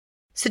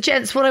So,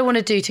 gents, what I want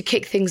to do to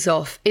kick things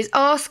off is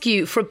ask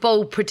you for a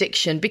bold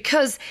prediction,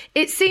 because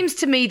it seems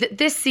to me that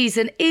this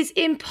season is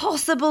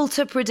impossible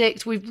to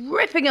predict. We're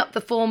ripping up the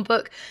form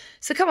book.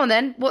 So come on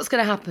then, what's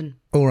going to happen?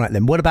 All right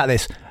then, what about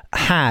this?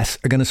 Haas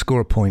are going to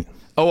score a point.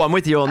 Oh, I'm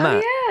with you on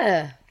that.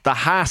 Yeah. The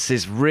Haas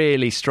is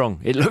really strong.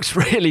 It looks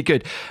really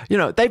good. You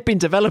know, they've been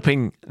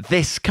developing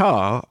this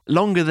car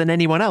longer than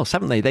anyone else,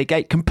 haven't they? They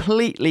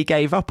completely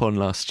gave up on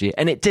last year,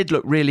 and it did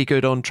look really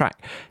good on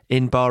track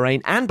in Bahrain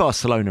and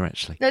Barcelona,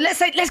 actually. No,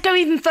 let's go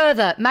even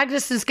further.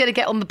 Magnussen's going to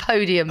get on the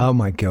podium. Oh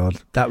my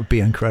God, that would be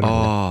incredible.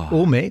 Oh.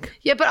 Or Mick.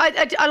 Yeah, but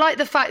I like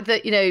the fact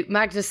that, you know,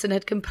 Magnussen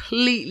had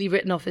completely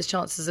written off his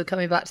chances of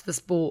coming back to the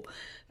sport.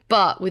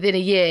 But within a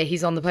year,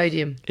 he's on the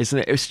podium. Isn't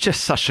it? It was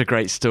just such a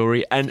great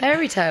story. And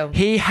fairy tale.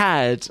 He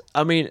had,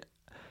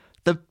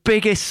 the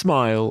biggest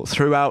smile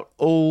throughout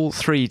all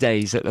 3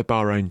 days at the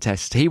Bahrain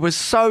test. He was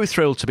so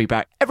thrilled to be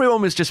back.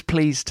 Everyone was just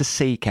pleased to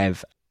see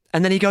Kev.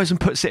 And then he goes and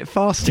puts it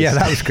fastest. Yeah,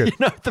 that was good.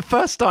 The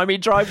first time he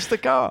drives the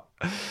car.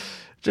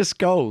 Just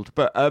gold.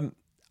 But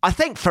I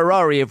think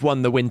Ferrari have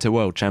won the Winter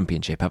World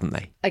Championship, haven't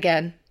they?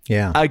 Again.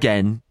 Yeah.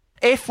 Again.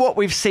 If what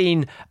we've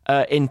seen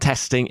in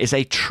testing is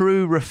a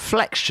true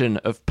reflection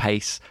of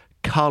pace,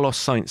 Carlos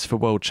Sainz for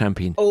world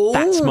champion. Ooh.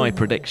 That's my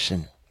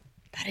prediction.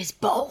 That is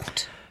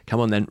bold. Come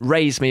on then,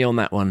 raise me on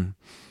that one.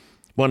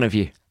 One of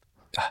you.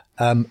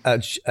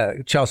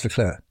 Charles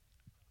Leclerc.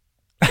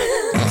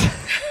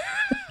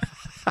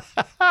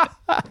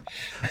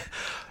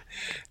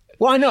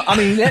 Why not? I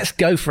mean, let's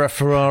go for a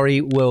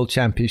Ferrari World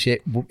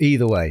Championship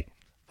either way.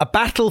 A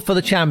battle for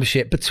the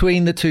championship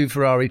between the two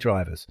Ferrari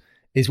drivers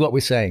is what we're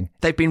saying.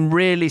 They've been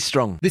really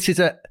strong. This is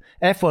a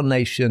F1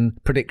 Nation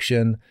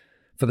prediction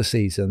for the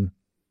season.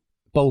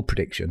 Bold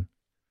prediction.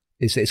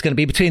 It's going to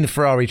be between the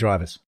Ferrari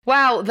drivers.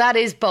 Wow, that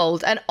is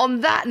bold. And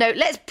on that note,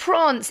 let's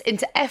prance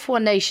into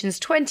F1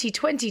 Nation's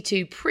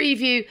 2022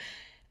 preview,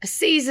 a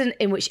season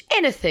in which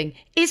anything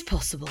is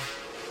possible.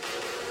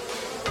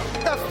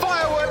 The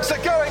fireworks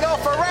are going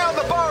off around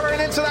the Bahrain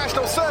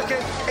International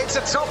Circuit. It's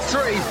a top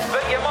three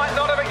that you might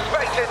not have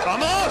expected.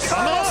 Vamos!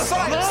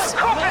 Crosses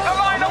the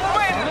line and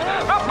wins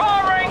the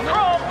Bahrain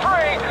Grand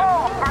Prix.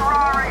 Oh,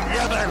 Ferrari.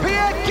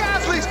 Pierre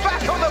Gasly's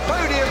back on the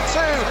podium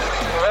too.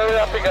 Very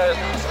happy, guys.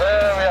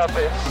 Very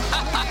happy.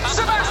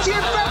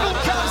 Sebastian Vettel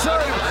comes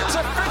home to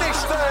finish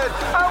third.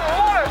 And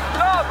what a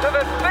start to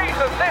the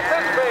season this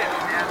has been.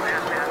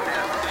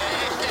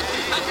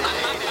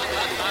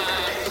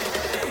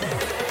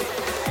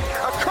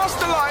 Across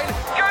the line,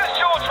 Goes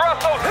George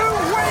Russell. who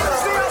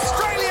wins the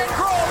Australian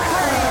Grand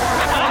Prix?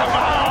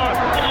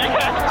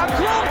 A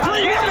Grand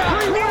Prix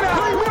winner!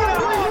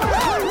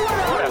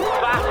 What a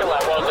battle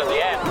that was at the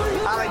end.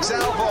 Alex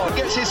Albon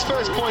gets his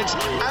first points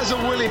as a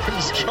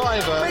Williams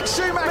driver. Mick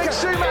Schumacher.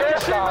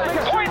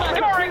 Point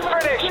scoring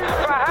finish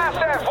for Haas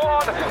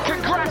F1.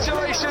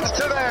 Congratulations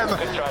to them.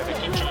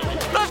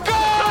 Let's go!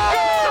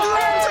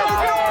 Lando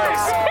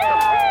Norris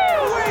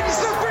wins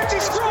the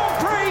British Grand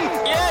Prix.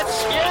 Yes.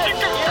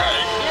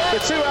 The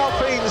two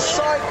Alpines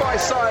side by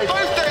side.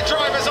 Both their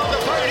drivers on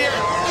the podium.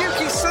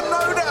 Yuki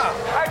Tsunoda.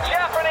 A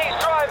Japanese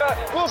driver.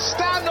 Will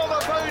stand on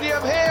the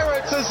podium here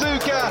at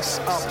Suzuka.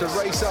 After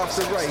race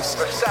after race.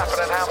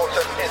 Verstappen and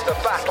Hamilton is the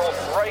battle.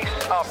 Race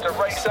after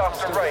race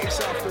after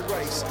race.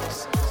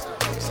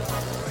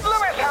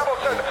 Lewis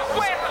Hamilton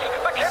wins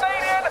the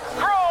Canadian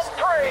Grand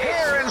Prix.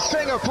 Here in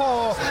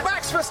Singapore,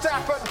 Max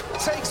Verstappen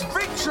takes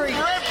victory.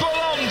 Red Bull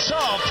on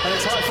top. And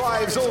it's high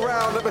fives all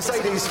round at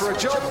Mercedes for a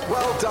job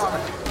well done.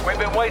 We've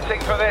been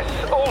waiting for this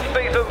all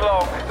season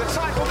long. The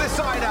title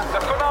designer. The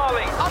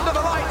finale. Under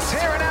the lights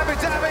here in Abu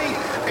Dhabi.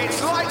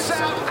 It's lights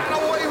out and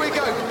away we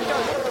go.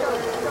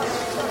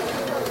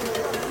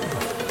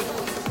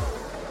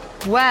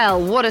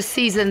 Well, what a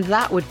season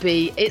that would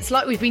be. It's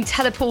like we've been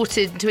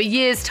teleported to a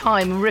year's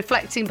time,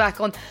 reflecting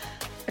back on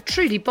a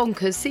truly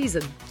bonkers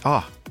season.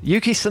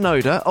 Yuki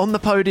Tsunoda on the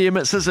podium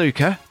at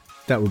Suzuka.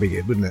 That would be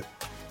good, wouldn't it?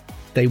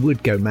 They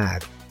would go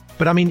mad.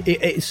 But I mean,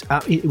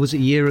 it was a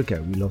year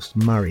ago we lost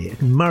Murray.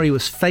 Murray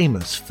was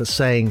famous for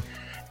saying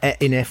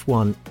in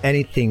F1,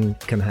 anything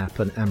can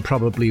happen and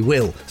probably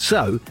will.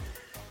 So,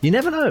 you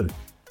never know.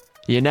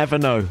 You never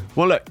know.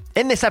 Well, look,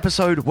 in this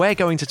episode, we're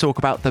going to talk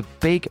about the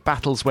big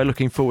battles we're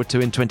looking forward to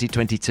in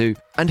 2022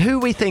 and who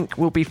we think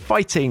will be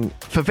fighting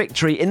for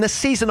victory in the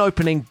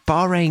season-opening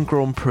Bahrain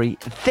Grand Prix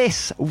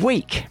this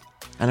week.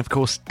 And of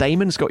course,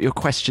 Damon's got your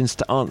questions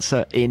to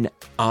answer in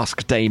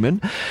Ask Damon.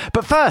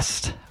 But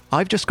first,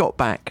 I've just got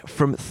back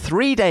from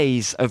 3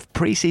 days of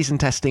pre-season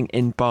testing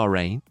in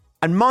Bahrain,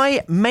 and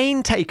my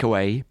main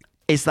takeaway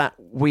is that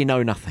we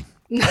know nothing.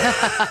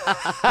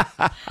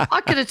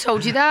 I could have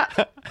told you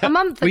that a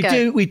month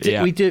ago. We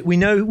do. We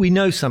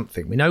know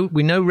something. We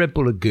know Red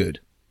Bull are good.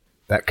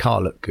 That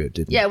car looked good,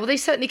 didn't it? Yeah, well, they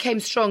certainly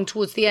came strong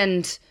towards the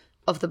end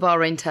of the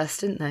Bahrain test,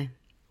 didn't they?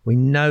 We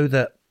know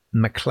that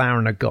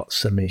McLaren have got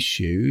some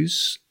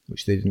issues,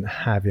 which they didn't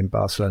have in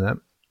Barcelona.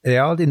 They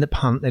are in the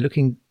punt. They're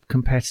looking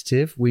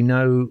competitive. We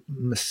know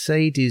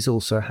Mercedes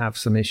also have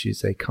some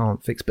issues they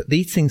can't fix, but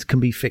these things can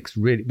be fixed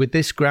really with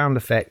this ground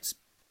effects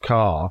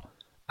car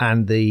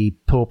and the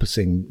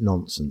porpoising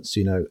nonsense,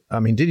 I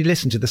mean, did you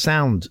listen to the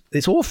sound?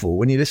 It's awful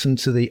when you listen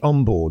to the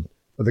onboard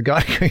of the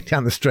guy going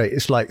down the straight.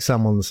 It's like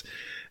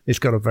it's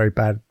got a very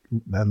bad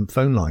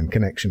phone line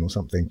connection or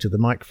something to the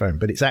microphone,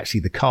 but it's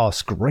actually the car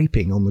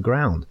scraping on the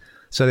ground.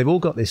 So they've all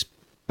got this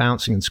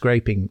bouncing and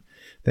scraping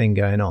thing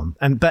going on.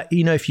 But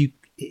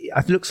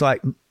it looks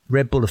like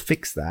Red Bull have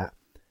fixed that,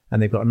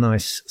 and they've got a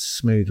nice,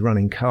 smooth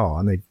running car,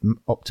 and they've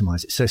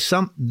optimized it.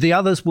 So the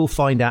others will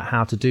find out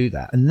how to do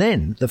that, and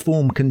then the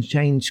form can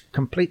change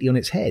completely on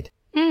its head.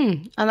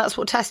 And that's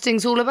what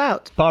testing's all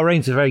about.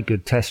 Bahrain's a very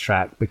good test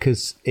track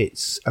because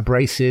it's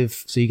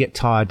abrasive, so you get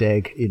tyre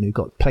deg. You've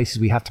got places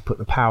where you have to put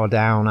the power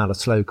down out of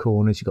slow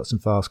corners. You've got some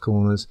fast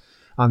corners,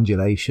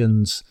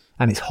 undulations,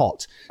 and it's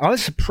hot. I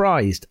was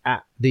surprised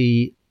at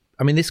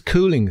this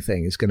cooling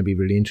thing is going to be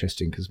really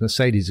interesting because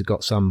Mercedes have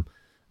got some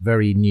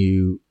very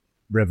new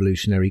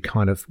revolutionary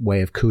kind of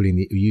way of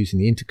cooling using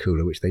the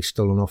intercooler, which they've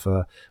stolen off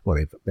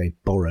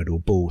they've borrowed or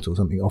bought or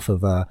something off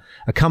of a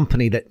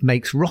company that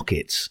makes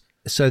rockets.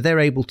 So they're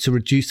able to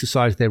reduce the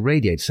size of their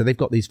radiator. So they've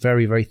got these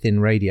very, very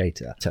thin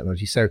radiator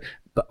technology.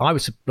 But I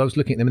was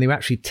looking at them and they were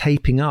actually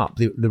taping up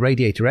the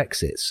radiator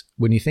exits.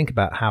 When you think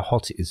about how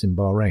hot it is in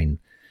Bahrain,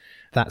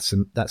 that's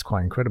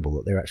quite incredible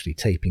that they're actually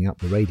taping up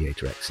the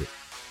radiator exit.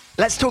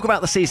 Let's talk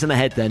about the season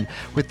ahead then,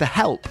 with the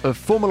help of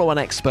Formula One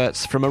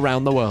experts from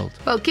around the world.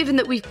 Well, given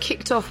that we've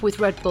kicked off with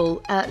Red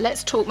Bull,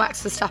 let's talk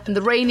Max Verstappen,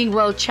 the reigning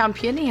world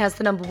champion. He has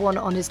the number 1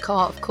 on his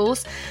car, of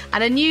course,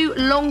 and a new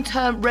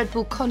long-term Red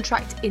Bull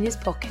contract in his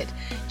pocket.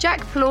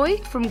 Jack Ploy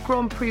from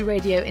Grand Prix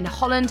Radio in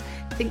Holland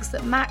thinks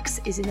that Max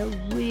is in a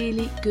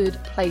really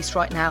good place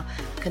right now,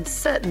 can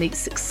certainly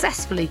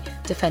successfully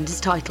defend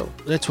his title.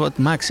 That's what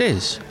Max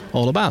is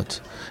all about.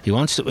 He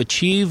wants to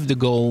achieve the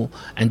goal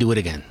and do it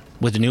again.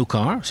 With a new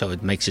car, so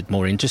it makes it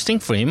more interesting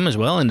for him as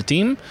well and the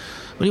team.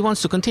 But he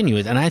wants to continue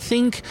it. And I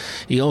think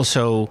he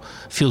also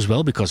feels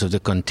well because of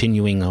the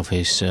continuing of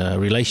his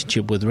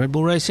relationship with Red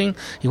Bull Racing.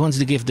 He wants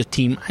to give the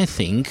team, I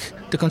think,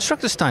 the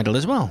Constructors' title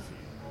as well.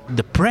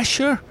 The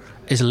pressure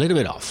is a little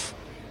bit off.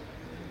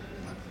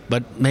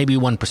 But maybe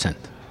 1%.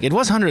 It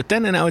was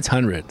 110 and now it's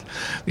 100.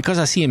 Because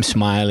I see him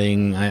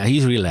smiling,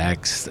 he's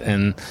relaxed.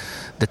 And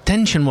the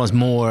tension was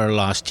more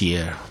last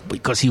year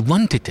because he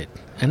wanted it.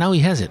 And now he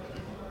has it.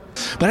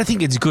 But I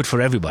think it's good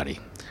for everybody.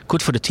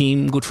 Good for the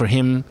team, good for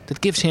him.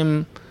 That gives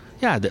him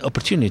the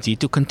opportunity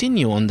to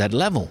continue on that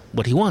level,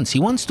 what he wants. He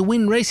wants to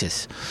win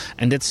races.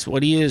 And that's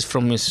what he is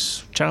from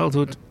his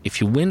childhood.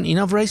 If you win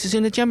enough races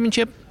in the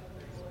championship,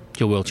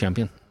 you're world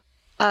champion.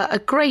 A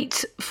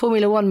great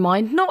Formula One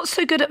mind, not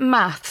so good at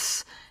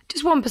maths.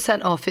 Just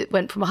 1% off. It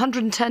went from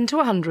 110 to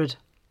 100.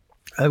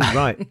 Oh,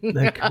 right.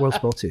 Well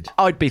spotted.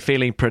 I'd be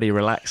feeling pretty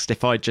relaxed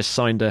if I just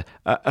signed a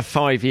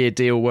 5-year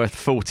deal worth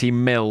 40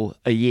 mil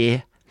a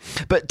year.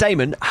 But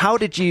Damon, how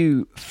did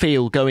you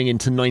feel going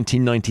into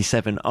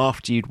 1997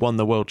 after you'd won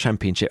the World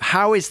Championship?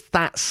 How is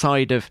that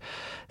side of...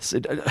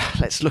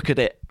 Let's look at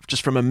it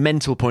just from a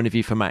mental point of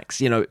view for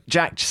Max.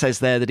 Jack says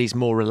there that he's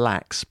more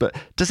relaxed, but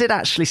does it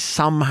actually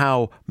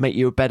somehow make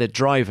you a better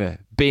driver,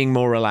 being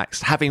more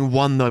relaxed, having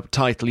won the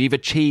title? You've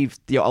achieved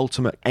your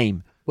ultimate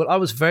aim. Well, I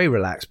was very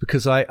relaxed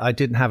because I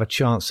didn't have a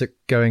chance at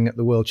going at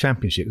the World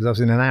Championship because I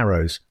was in an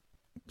Arrows.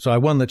 So I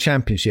won the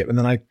championship and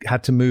then I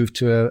had to move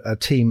to a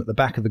team at the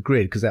back of the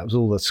grid because that was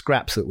all the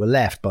scraps that were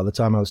left by the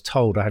time I was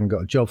told I hadn't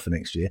got a job for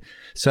next year.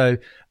 So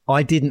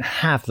I didn't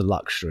have the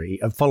luxury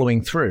of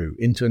following through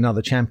into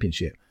another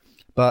championship.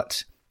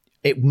 But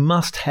it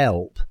must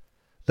help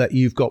that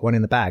you've got one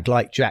in the bag.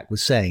 Like Jack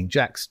was saying,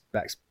 Jack's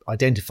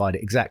identified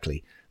it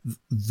exactly.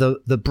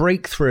 The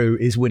breakthrough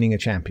is winning a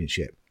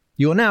championship.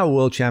 You're now a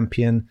world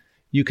champion.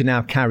 You can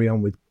now carry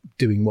on with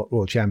doing what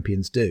world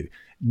champions do.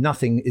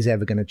 Nothing is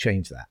ever going to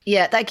change that.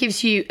 Yeah, that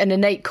gives you an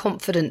innate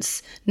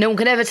confidence. No one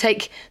can ever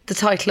take the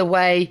title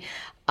away.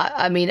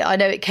 I mean, I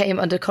know it came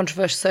under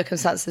controversial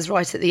circumstances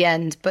right at the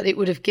end, but it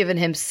would have given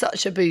him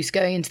such a boost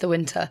going into the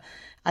winter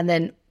and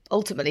then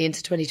ultimately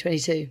into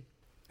 2022.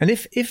 And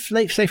if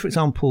say, for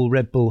example,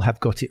 Red Bull have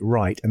got it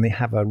right and they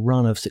have a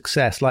run of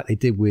success like they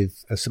did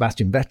with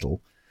Sebastian Vettel,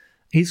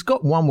 he's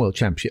got 1 world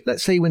championship.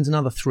 Let's say he wins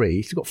another 3.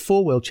 He's got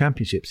 4 world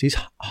championships. He's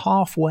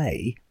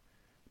halfway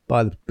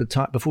by the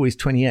time before he's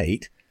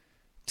 28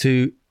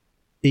 to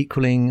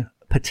equaling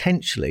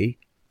potentially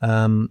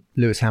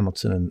Lewis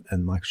Hamilton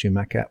and Michael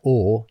Schumacher,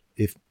 or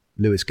if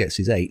Lewis gets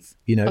his 8th,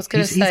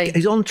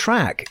 he's on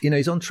track.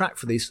 He's on track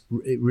for this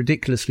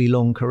ridiculously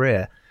long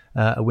career,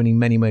 winning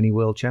many, many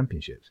world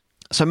championships.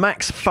 So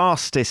Max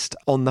fastest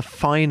on the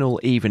final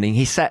evening.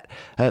 He set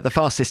the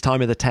fastest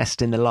time of the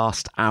test in the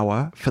last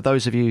hour. For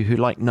those of you who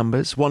like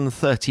numbers,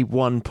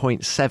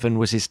 1:31.7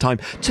 was his time.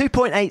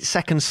 2.8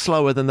 seconds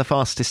slower than the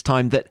fastest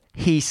time that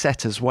he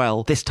set as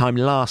well, this time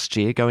last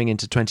year, going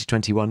into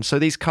 2021. So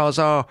these cars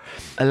are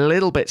a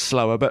little bit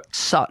slower, but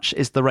such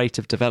is the rate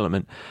of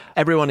development.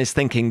 Everyone is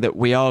thinking that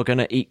we are going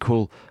to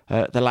equal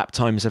the lap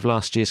times of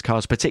last year's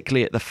cars,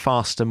 particularly at the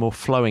faster, more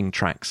flowing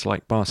tracks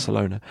like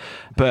Barcelona.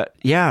 But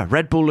yeah,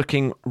 Red Bull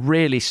looking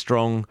really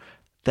strong.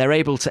 They're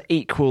able to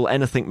equal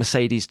anything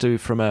Mercedes do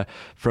from an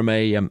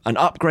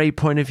upgrade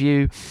point of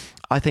view.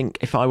 I think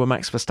if I were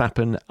Max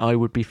Verstappen, I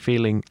would be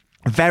feeling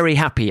very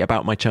happy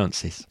about my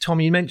chances. Tom,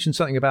 you mentioned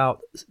something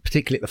about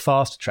particularly at the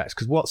faster tracks,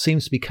 because what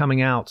seems to be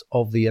coming out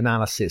of the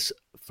analysis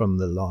from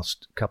the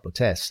last couple of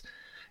tests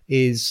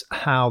is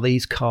how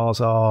these cars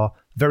are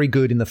very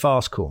good in the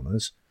fast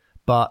corners,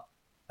 but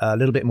a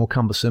little bit more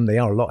cumbersome. They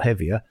are a lot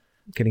heavier,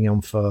 getting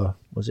on for,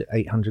 was it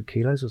 800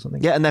 kilos or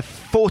something? Yeah, and they're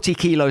 40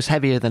 kilos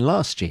heavier than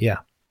last year. Yeah.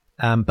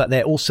 But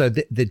they're also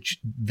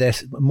they're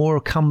more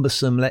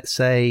cumbersome, let's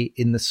say,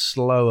 in the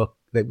slower.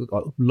 They've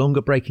got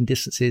longer braking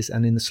distances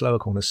and in the slower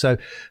corners. So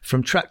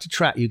from track to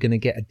track, you're going to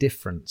get a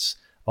difference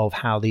of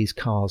how these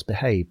cars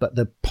behave. But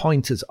the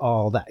pointers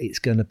are that it's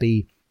going to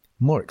be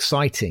more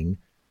exciting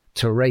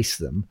to race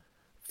them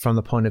from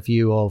the point of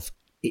view of,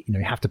 you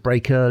have to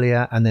brake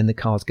earlier, and then the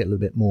cars get a little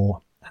bit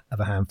more of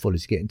a handful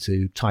as you get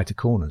into tighter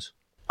corners.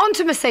 On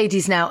to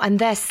Mercedes now, and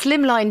their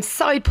slimline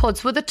side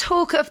pods were the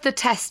talk of the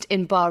test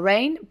in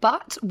Bahrain,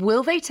 but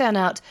will they turn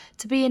out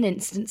to be an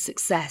instant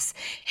success?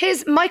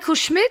 Here's Michael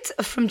Schmidt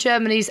from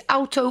Germany's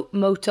Auto,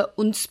 Motor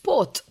und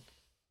Sport.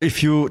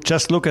 If you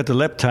just look at the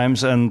lap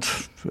times and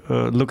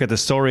look at the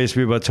stories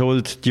we were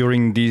told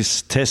during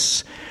these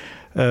tests,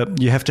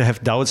 you have to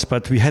have doubts,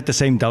 but we had the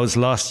same doubts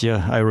last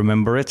year. I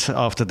remember it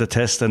after the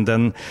test, and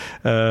then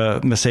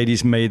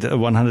Mercedes made a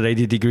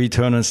 180-degree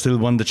turn and still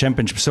won the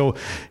championship. So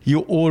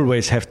you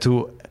always have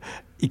to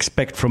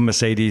expect from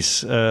Mercedes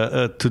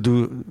to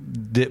do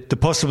the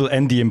possible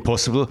and the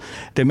impossible.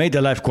 They made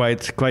their life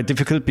quite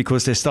difficult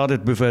because they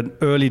started with an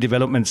early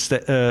development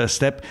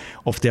step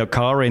of their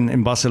car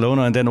in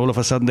Barcelona, and then all of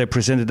a sudden they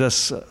presented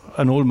us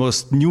an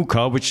almost new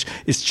car, which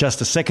is just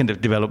a second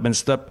development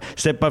step.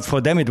 But for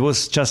them, it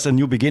was just a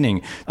new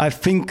beginning. I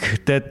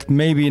think that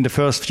maybe in the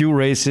first few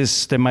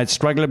races they might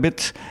struggle a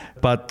bit,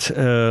 but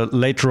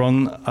later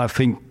on, I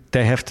think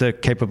they have the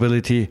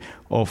capability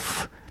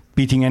of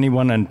beating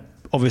anyone and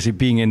obviously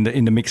being in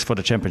the mix for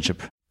the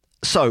championship.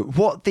 So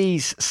what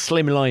these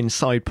slimline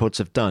side pods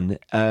have done,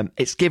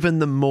 it's given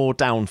them more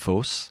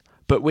downforce,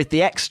 but with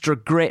the extra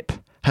grip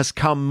has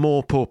come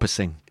more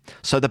porpoising.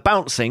 So the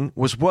bouncing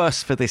was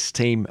worse for this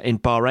team in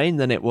Bahrain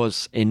than it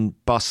was in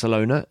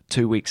Barcelona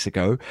 2 weeks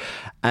ago.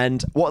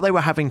 And what they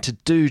were having to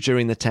do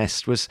during the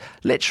test was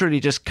literally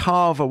just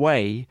carve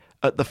away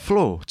at the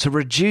floor to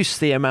reduce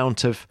the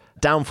amount of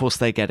downforce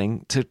they're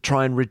getting, to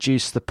try and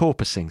reduce the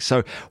porpoising.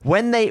 So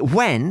when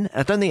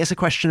I don't think it's a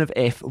question of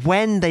if,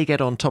 when they get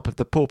on top of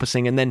the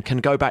porpoising and then can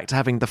go back to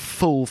having the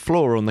full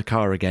floor on the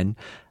car again,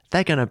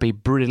 they're going to be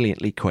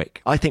brilliantly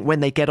quick. I think when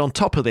they get on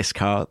top of this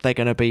car, they're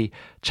going to be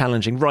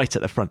challenging right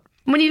at the front.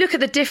 When you look at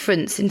the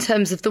difference in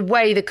terms of the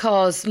way the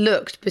cars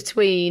looked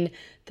between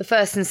the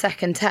first and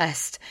second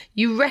test,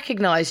 you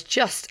recognise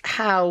just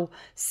how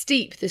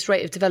steep this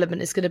rate of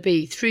development is going to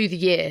be through the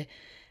year.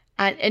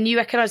 And you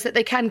recognise that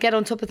they can get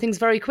on top of things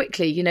very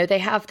quickly. They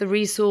have the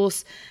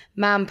resource,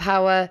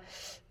 manpower,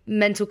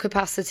 mental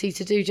capacity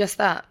to do just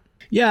that.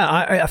 Yeah,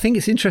 I think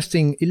it's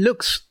interesting. It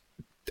looks,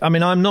 I'm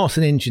not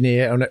an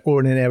engineer or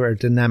an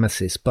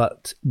aerodynamicist,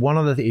 but one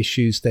of the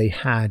issues they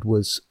had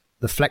was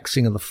the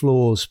flexing of the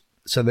floors.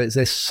 So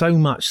there's so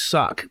much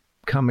suck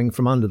coming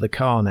from under the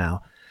car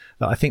now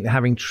that I think they're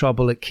having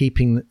trouble at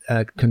keeping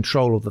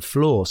control of the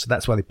floor. So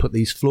that's why they put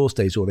these floor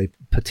stays, or they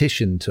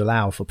petitioned to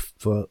allow for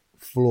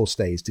floor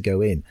stays to go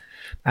in.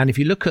 And if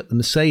you look at the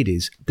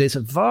Mercedes, there's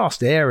a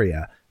vast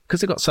area, because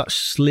they've got such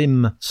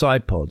slim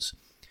side pods,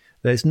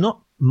 there's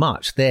not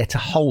much there to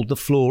hold the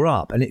floor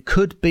up. And it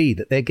could be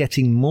that they're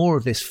getting more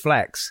of this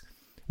flex,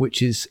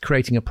 which is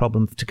creating a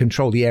problem to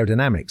control the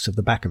aerodynamics of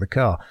the back of the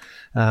car.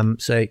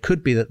 So it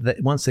could be that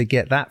once they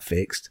get that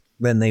fixed,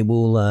 then they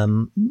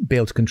will be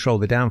able to control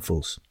the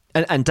downforce.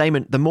 And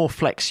Damon, the more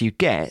flex you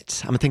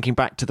get, I'm thinking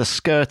back to the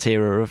skirt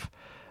era of,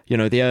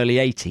 the early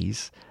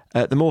 80s,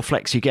 the more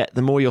flex you get,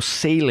 the more you're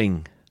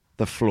sealing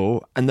the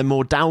floor and the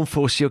more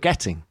downforce you're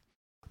getting.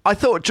 I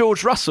thought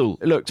George Russell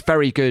looked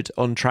very good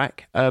on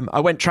track. I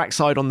went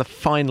trackside on the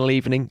final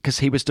evening because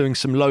he was doing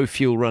some low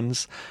fuel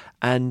runs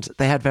and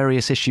they had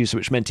various issues,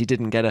 which meant he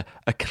didn't get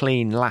a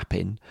clean lap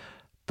in.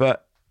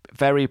 But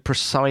very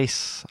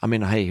precise.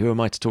 Hey, who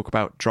am I to talk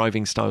about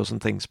driving styles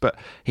and things? But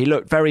he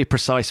looked very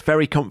precise,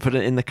 very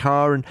confident in the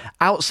car, and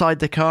outside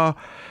the car,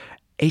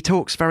 he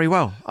talks very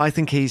well. I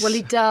think he's... Well,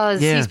 he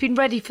does. Yeah. He's been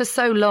ready for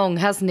so long,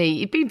 hasn't he?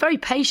 He's been very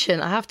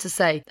patient, I have to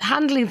say.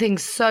 Handling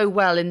things so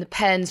well in the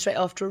pen straight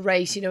after a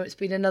race. It's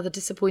been another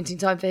disappointing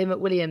time for him at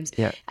Williams.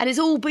 Yeah. And it's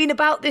all been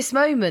about this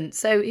moment.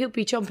 So he'll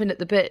be chomping at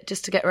the bit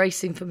just to get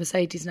racing for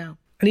Mercedes now.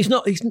 And he's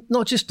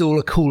not just all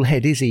a cool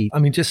head, is he?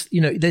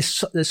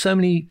 There's so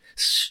many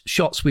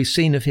shots we've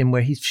seen of him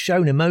where he's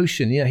shown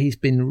emotion. He's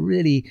been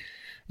really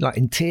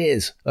in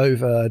tears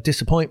over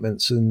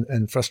disappointments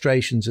and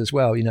frustrations as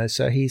well.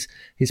 So he's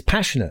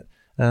passionate,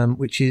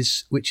 which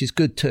is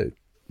good too.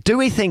 Do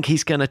we think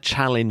he's going to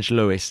challenge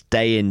Lewis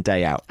day in,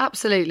 day out?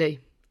 Absolutely.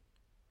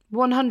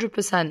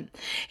 100%.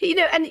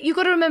 And you've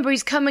got to remember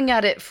he's coming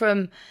at it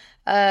from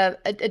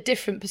a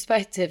different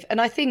perspective.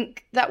 And I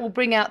think that will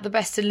bring out the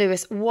best in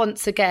Lewis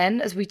once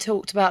again, as we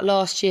talked about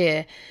last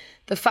year.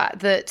 The fact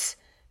that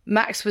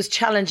Max was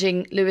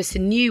challenging Lewis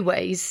in new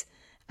ways,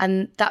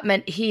 and that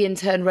meant he in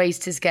turn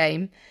raised his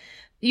game.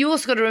 You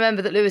also got to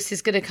remember that Lewis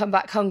is going to come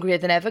back hungrier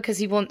than ever because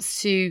he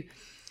wants to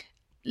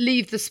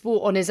leave the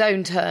sport on his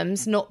own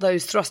terms, not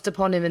those thrust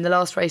upon him in the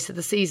last race of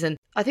the season.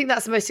 I think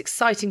that's the most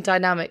exciting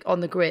dynamic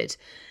on the grid.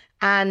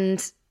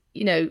 And,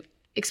 you know,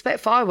 expect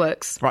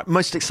fireworks. Right,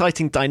 most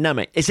exciting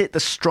dynamic. Is it the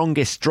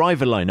strongest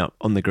driver lineup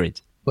on the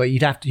grid? Well,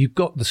 you've got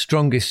one of the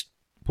strongest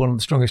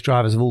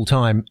drivers of all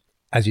time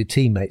as your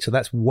teammate. So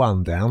that's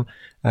one down.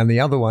 And the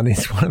other one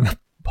is one of the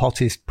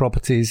hottest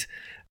properties,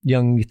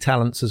 young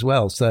talents as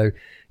well. So,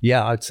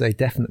 yeah, I'd say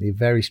definitely a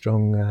very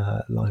strong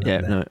lineup.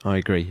 Yeah, there. no, I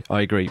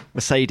agree.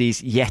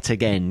 Mercedes yet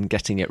again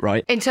getting it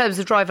right. In terms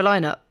of driver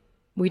lineup,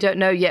 we don't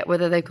know yet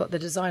whether they've got the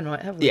design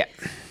right, have we? Yeah.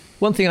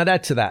 One thing I'd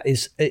add to that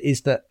is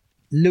that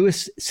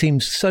Lewis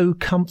seems so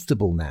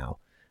comfortable now.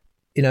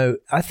 You know,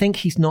 I think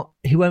he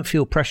won't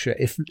feel pressure.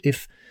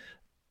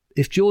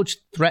 If George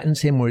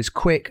threatens him or is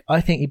quick, I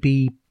think he'd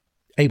be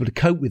able to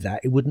cope with that.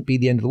 It wouldn't be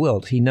the end of the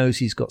world. He knows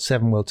he's got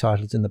 7 world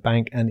titles in the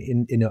bank, and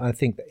I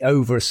think that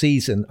over a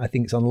season, I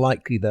think it's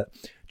unlikely that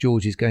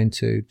George is going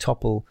to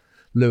topple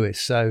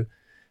Lewis. So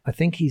I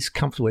think he's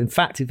comfortable. In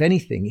fact, if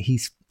anything,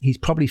 he's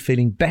probably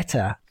feeling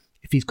better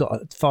if he's got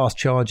a fast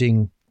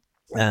charging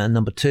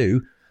number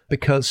 2,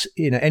 because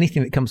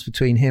anything that comes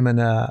between him and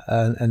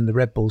the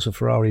Red Bulls or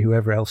Ferrari,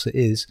 whoever else it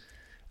is,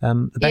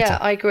 the better. Yeah,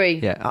 I agree.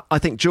 Yeah, I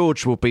think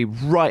George will be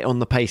right on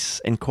the pace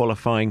in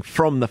qualifying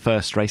from the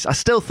first race. I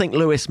still think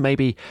Lewis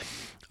maybe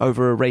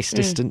over a race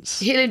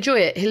distance. He'll enjoy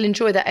it. He'll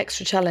enjoy that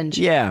extra challenge.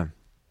 Yeah.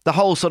 The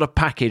whole sort of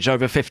package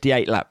over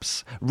 58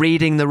 laps.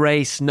 Reading the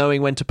race,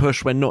 knowing when to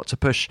push, when not to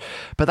push.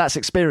 But that's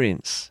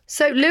experience.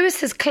 So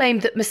Lewis has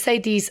claimed that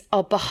Mercedes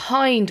are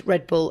behind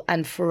Red Bull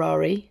and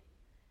Ferrari.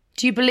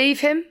 Do you believe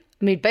him?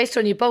 I mean, based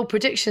on your bold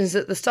predictions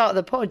at the start of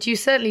the pod, you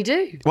certainly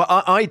do. Well,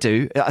 I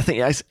do. I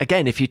think,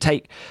 again, if you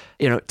take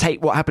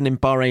what happened in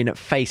Bahrain at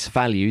face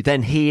value,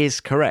 then he is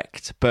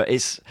correct. But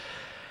it's,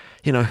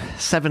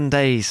 7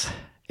 days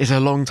is a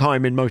long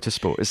time in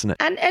motorsport, isn't it?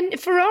 And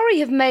Ferrari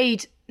have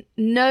made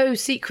no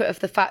secret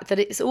of the fact that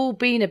it's all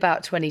been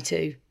about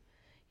 22.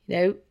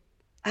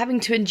 Having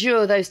to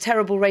endure those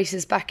terrible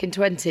races back in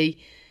 20,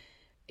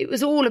 it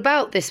was all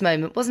about this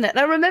moment, wasn't it? And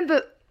I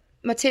remember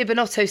Mattia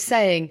Binotto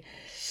saying,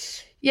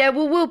 yeah,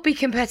 well, we'll be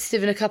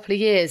competitive in a couple of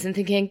years, and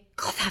thinking,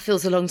 God, that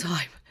feels a long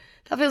time.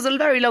 That feels a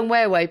very long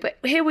way away. But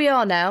here we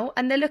are now,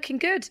 and they're looking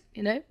good,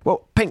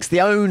 Well, Pinks,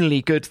 the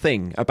only good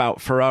thing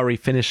about Ferrari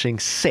finishing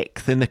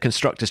 6th in the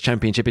Constructors'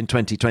 Championship in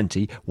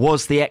 2020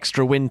 was the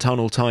extra wind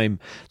tunnel time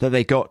that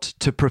they got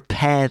to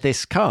prepare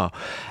this car.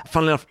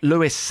 Funnily enough,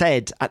 Lewis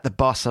said at the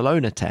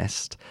Barcelona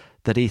test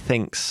that he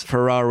thinks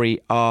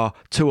Ferrari are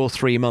 2 or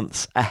 3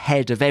 months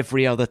ahead of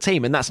every other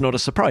team. And that's not a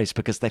surprise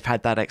because they've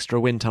had that extra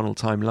wind tunnel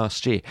time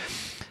last year.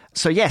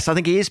 So yes, I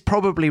think he is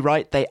probably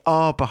right. They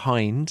are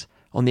behind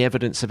on the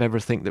evidence of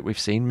everything that we've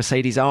seen.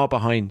 Mercedes are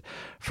behind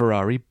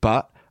Ferrari,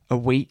 but a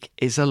week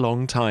is a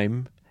long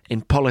time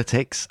in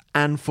politics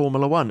and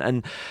Formula One.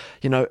 And,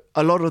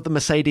 a lot of the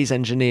Mercedes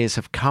engineers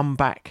have come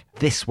back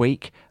this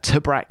week to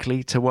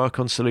Brackley to work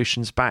on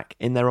solutions back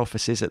in their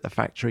offices at the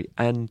factory.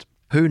 And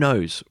who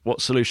knows what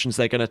solutions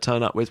they're going to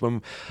turn up with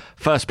when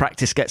first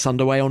practice gets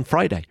underway on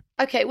Friday.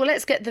 OK, well,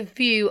 let's get the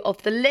view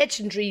of the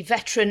legendary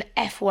veteran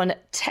F1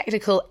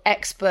 technical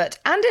expert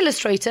and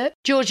illustrator,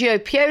 Giorgio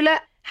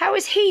Piola. How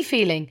is he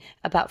feeling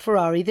about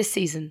Ferrari this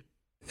season?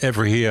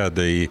 Every year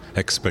the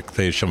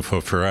expectation for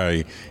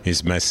Ferrari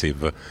is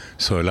massive.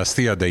 So last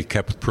year they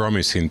kept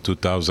promising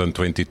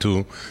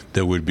 2022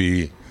 there will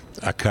be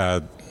a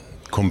car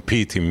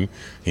competing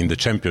in the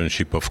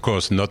championship. Of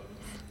course,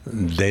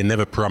 they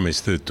never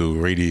promised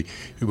to really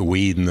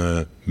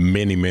win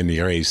many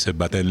races,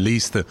 but at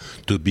least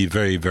to be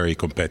very, very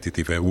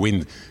competitive and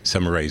win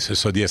some races.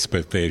 So the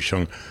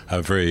expectations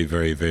are very,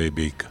 very, very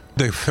big.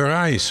 The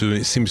Ferrari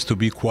seems to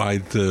be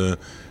quite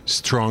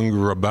strong,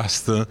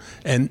 robust,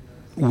 and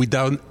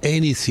without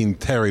anything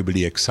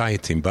terribly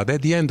exciting. But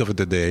at the end of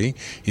the day,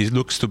 it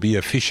looks to be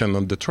efficient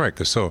on the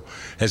track. So,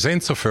 as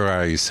Enzo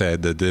Ferrari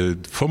said, the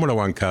Formula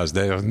One cars,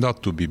 they are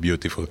not to be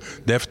beautiful.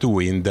 They have to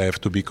win, they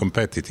have to be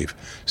competitive.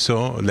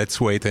 So,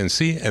 let's wait and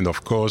see. And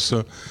of course,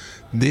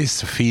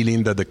 this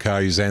feeling that the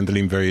car is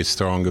handling very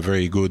strong,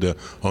 very good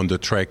on the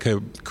track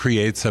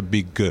creates a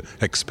big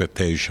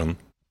expectation.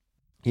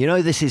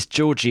 This is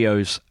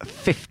Giorgio's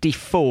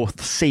 54th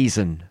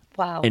season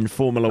in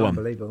Formula One.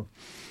 Unbelievable.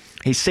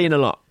 He's seen a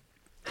lot.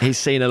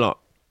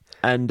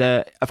 And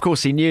of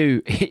course, he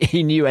knew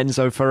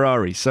Enzo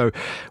Ferrari. So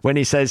when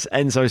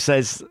Enzo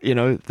says,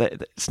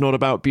 that it's not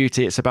about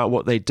beauty, it's about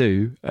what they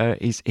do,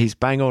 he's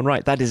bang on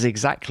right. That is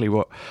exactly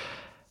what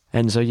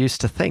Enzo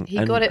used to think.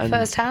 He got it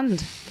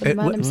firsthand from the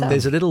man himself.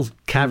 There's a little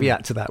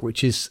caveat to that,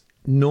 which is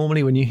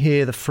normally when you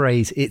hear the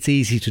phrase, it's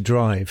easy to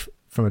drive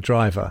from a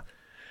driver,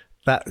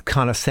 that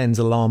kind of sends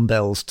alarm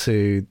bells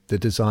to the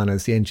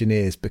designers, the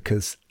engineers,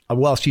 because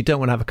whilst you don't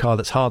want to have a car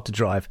that's hard to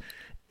drive,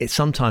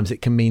 sometimes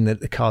it can mean that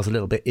the car's a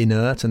little bit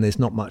inert and there's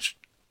not much,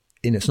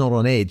 it's not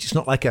on edge. It's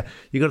not like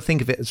you've got to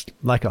think of it as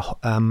like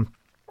a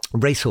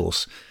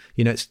racehorse.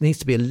 It needs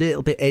to be a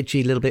little bit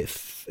edgy, a little bit,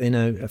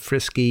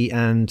 frisky.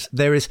 And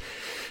there's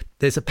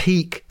a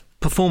peak.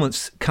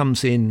 Performance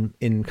comes in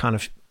kind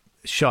of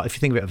sharp. If you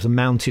think of it as a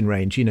mountain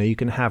range, you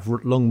can have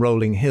long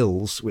rolling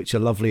hills, which are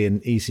lovely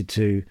and easy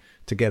to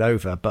get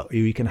over, but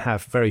you can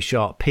have very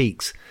sharp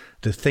peaks.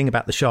 The thing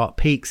about the sharp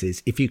peaks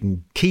is if you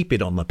can keep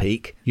it on the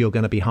peak, you're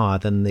going to be higher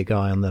than the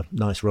guy on the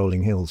nice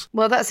rolling hills.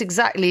 Well, that's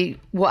exactly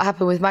what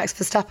happened with Max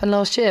Verstappen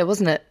last year,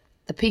 wasn't it?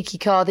 The peaky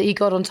car that he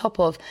got on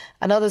top of,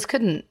 and others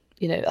couldn't,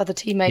 other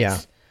teammates. Yeah.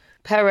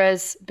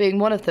 Perez being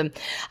one of them.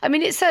 I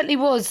mean, it certainly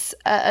was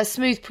a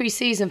smooth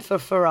pre-season for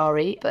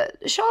Ferrari,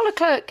 but Charles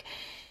Leclerc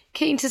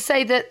keen to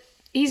say that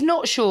he's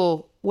not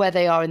sure where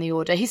they are in the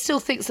order. He still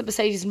thinks that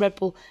Mercedes and Red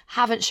Bull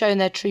haven't shown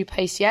their true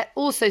pace yet.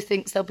 Also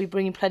thinks they'll be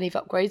bringing plenty of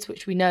upgrades,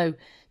 which we know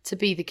to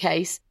be the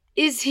case.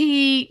 Is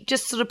he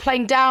just sort of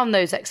playing down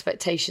those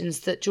expectations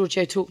that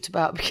Giorgio talked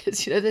about?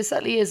 Because, there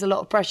certainly is a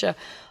lot of pressure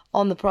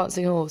on the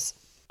prancing horse.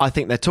 I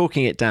think they're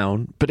talking it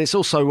down, but it's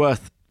also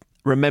worth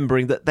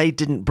remembering that they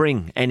didn't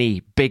bring any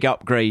big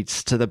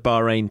upgrades to the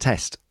Bahrain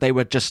test. They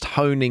were just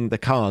honing the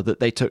car that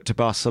they took to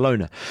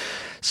Barcelona.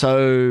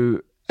 So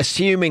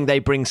assuming they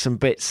bring some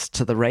bits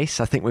to the race,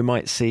 I think we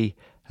might see,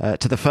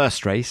 to the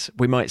first race,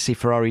 we might see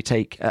Ferrari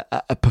take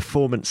a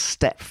performance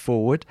step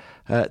forward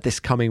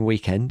this coming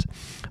weekend.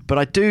 But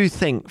I do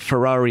think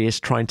Ferrari is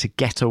trying to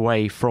get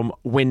away from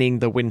winning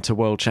the Winter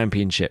World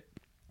Championship.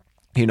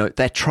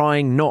 They're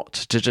trying not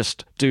to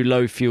just do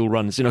low fuel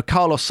runs.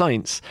 Carlos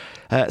Sainz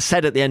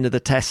said at the end of the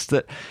test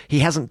that he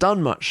hasn't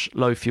done much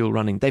low fuel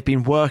running. They've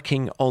been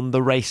working on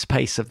the race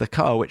pace of the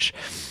car, which,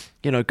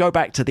 go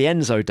back to the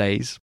Enzo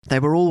days. They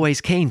were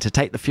always keen to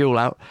take the fuel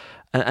out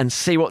and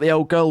see what the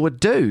old girl would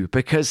do,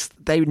 because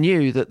they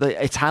knew that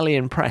the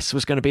Italian press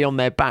was going to be on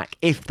their back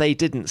if they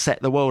didn't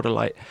set the world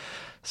alight.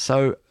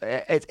 So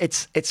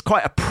it's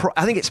quite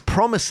I think it's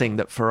promising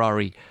that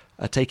Ferrari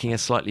are taking a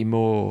slightly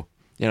more,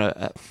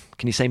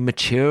 can you say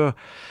mature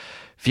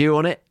view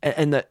on it?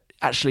 And that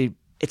actually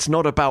it's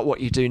not about what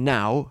you do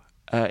now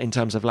in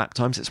terms of lap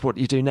times, it's what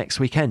you do next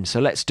weekend. So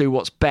let's do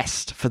what's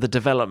best for the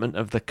development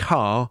of the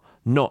car,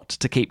 not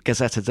to keep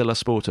Gazzetta dello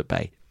Sport at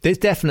bay. There's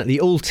definitely,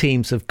 all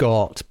teams have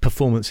got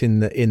performance in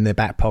their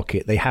back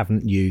pocket they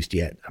haven't used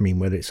yet. I mean,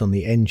 whether it's on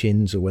the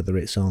engines or whether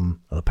it's on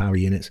the power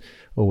units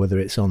or whether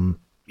it's on,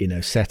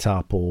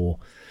 setup or,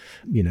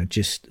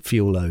 just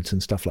fuel loads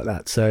and stuff like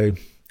that. So,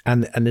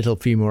 and a little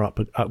few more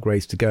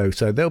upgrades to go.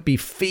 So they'll be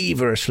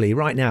feverishly,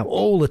 right now,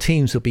 all the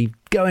teams will be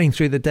going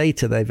through the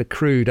data they've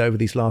accrued over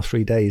these last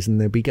 3 days, and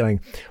they'll be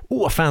going,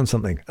 I found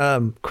something.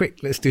 Quick,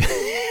 let's do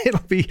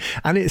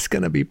and it's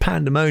going to be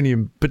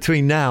pandemonium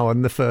between now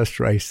and the first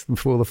race,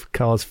 before the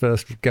cars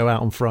first go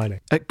out on Friday.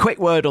 A quick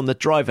word on the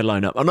driver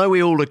lineup. I know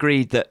we all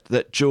agreed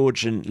that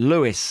George and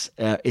Lewis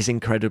is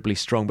incredibly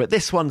strong, but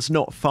this one's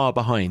not far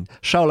behind.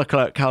 Charles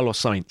Leclerc,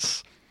 Carlos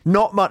Sainz.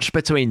 Not much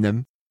between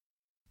them.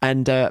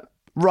 And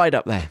right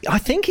up there. I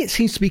think it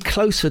seems to be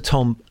closer,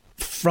 Tom,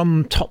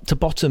 from top to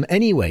bottom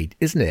anyway,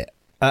 isn't it,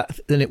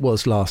 than it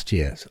was last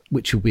year,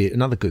 which will be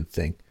another good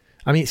thing.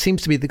 I mean, it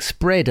seems to be the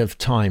spread of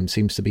time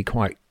seems to be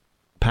quite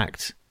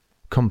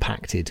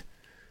compacted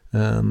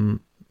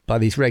by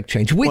these reg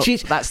changes, which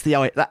is that's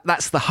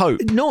the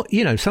hope. Not,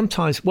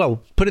 sometimes.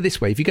 Well, put it this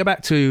way: if you go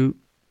back to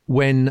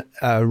when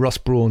Ross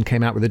Brawn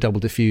came out with a double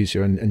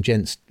diffuser and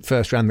gents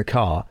first ran the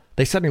car,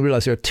 they suddenly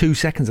realised they were 2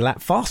 seconds a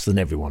lap faster than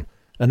everyone.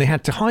 And they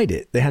had to hide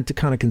it. They had to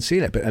kind of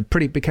conceal it,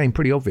 but it became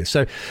pretty obvious.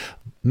 So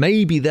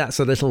maybe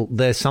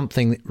there's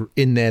something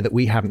in there that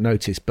we haven't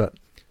noticed. But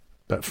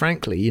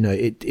frankly,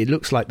 it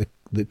looks like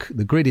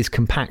the grid is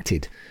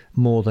compacted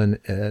more than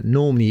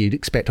normally you'd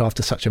expect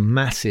after such a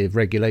massive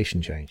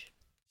regulation change.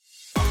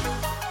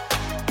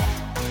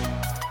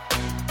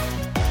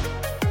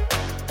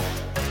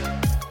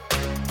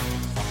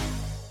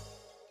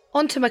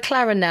 On to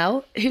McLaren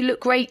now, who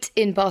looked great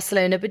in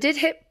Barcelona, but did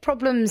hit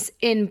problems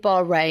in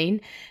Bahrain.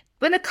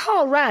 When the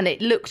car ran, it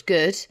looked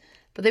good,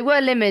 but they were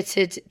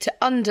limited to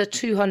under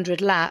 200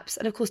 laps.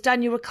 And of course,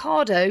 Daniel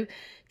Ricciardo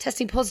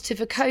testing positive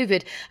for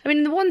COVID. I mean,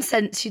 in the one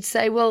sense, you'd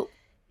say, well,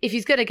 if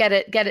he's going to get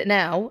it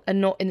now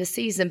and not in the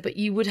season, but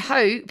you would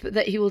hope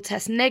that he will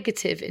test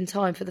negative in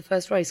time for the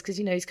first race because,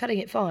 he's cutting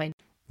it fine.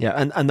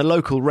 Yeah, and the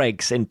local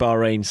regs in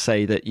Bahrain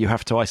say that you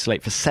have to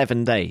isolate for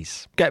 7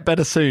 days. Get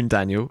better soon,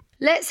 Daniel.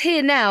 Let's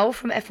hear now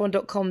from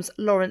F1.com's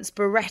Lawrence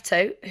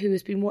Barretto, who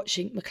has been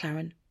watching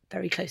McLaren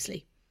very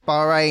closely.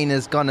 Bahrain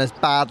has gone as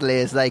badly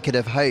as they could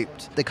have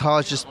hoped. The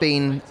car's just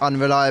been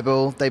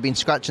unreliable. They've been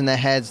scratching their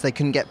heads. They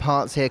couldn't get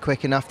parts here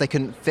quick enough. They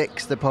couldn't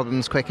fix the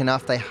problems quick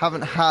enough. They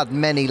haven't had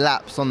many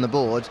laps on the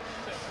board.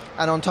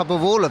 And on top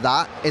of all of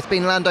that, it's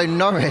been Lando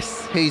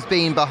Norris who's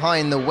been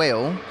behind the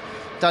wheel.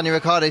 Daniel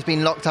Ricciardo's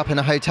been locked up in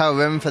a hotel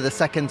room for the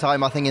second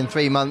time, I think, in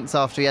 3 months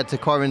after he had to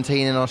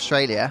quarantine in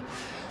Australia.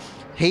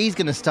 He's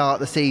going to start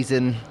the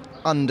season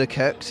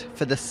undercooked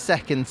for the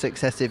second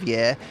successive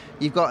year.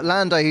 You've got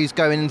Lando, who's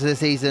going into the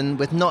season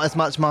with not as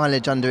much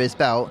mileage under his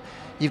belt.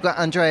 You've got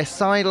Andreas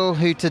Seidl,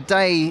 who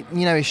today,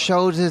 his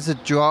shoulders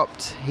had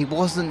dropped. He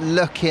wasn't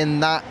looking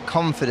that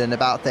confident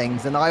about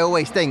things. And I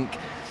always think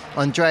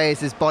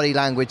Andreas' body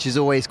language is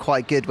always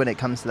quite good when it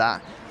comes to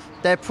that.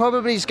 They're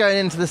probably just going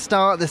into the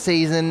start of the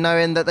season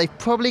knowing that they've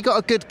probably got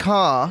a good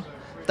car.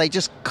 They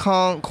just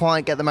can't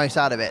quite get the most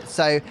out of it.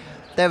 So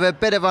they're a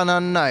bit of an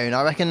unknown.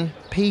 I reckon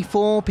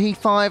P4,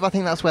 P5, I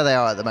think that's where they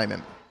are at the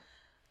moment.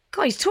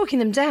 God, he's talking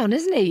them down,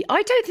 isn't he?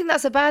 I don't think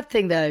that's a bad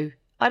thing, though.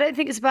 I don't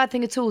think it's a bad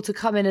thing at all to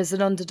come in as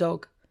an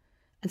underdog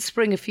and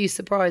spring a few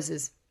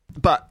surprises.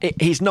 But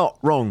he's not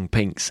wrong,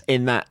 Pinks,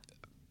 in that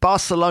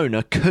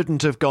Barcelona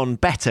couldn't have gone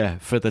better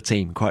for the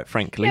team, quite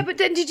frankly. Yeah, but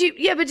did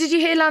you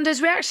hear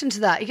Lando's reaction to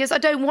that? He goes, I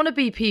don't want to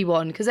be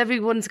P1 because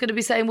everyone's going to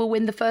be saying we'll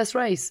win the first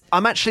race.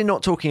 I'm actually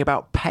not talking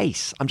about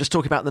pace. I'm just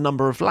talking about the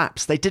number of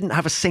laps. They didn't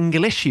have a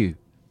single issue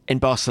in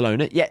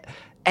Barcelona, yet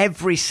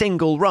every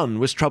single run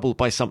was troubled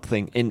by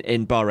something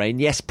in Bahrain.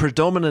 Yes,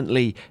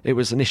 predominantly it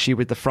was an issue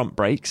with the front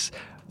brakes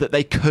that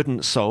they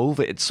couldn't solve.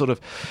 It sort of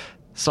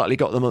slightly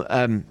got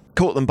them,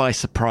 caught them by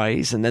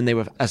surprise, and then they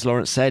were, as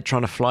Lawrence said,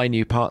 trying to fly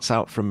new parts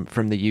out from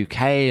the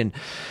UK, and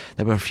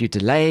there were a few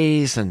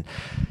delays, and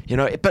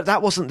but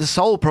that wasn't the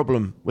sole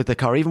problem with the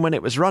car, even when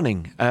it was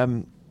running.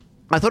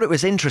 I thought it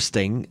was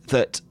interesting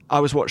that I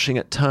was watching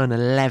at turn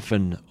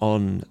 11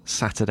 on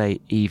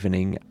Saturday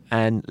evening,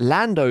 and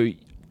Lando,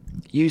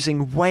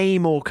 using way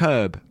more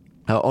curb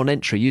on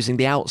entry, using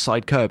the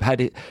outside curb,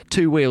 had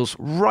two wheels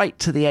right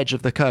to the edge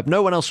of the curb.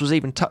 No one else was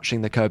even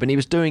touching the curb, and he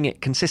was doing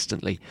it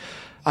consistently.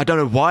 I don't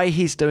know why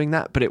he's doing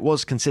that, but it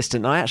was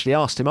consistent. I actually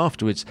asked him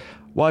afterwards,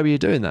 why were you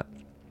doing that?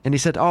 And he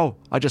said, I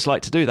just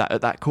like to do that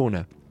at that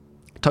corner.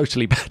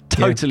 Totally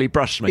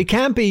brushed me. It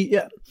can be,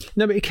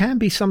 but it can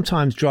be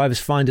sometimes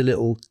drivers find a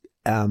little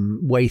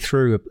way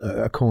through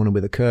a corner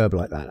with a curb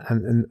like that,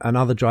 and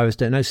other drivers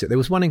don't notice it. There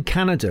was one in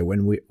Canada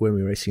when we were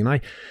racing, and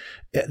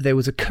there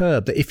was a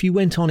curb that if you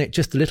went on it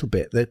just a little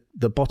bit,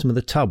 the bottom of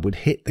the tub would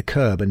hit the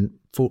curb and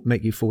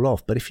make you fall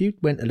off. But if you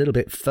went a little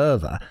bit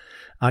further,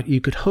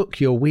 you could hook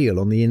your wheel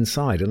on the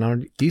inside. And I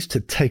used to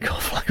take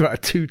off like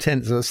about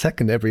 0.2 of a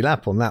second every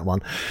lap on that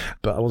one,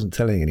 but I wasn't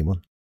telling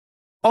anyone.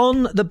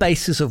 On the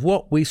basis of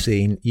what we've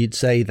seen, you'd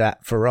say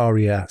that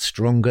Ferrari are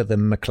stronger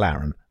than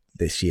McLaren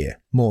this year,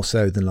 more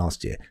so than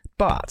last year.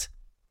 But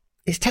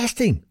it's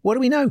testing. What do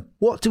we know?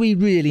 What do we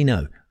really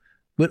know?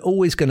 We're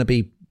always going to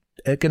be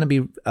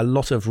a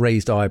lot of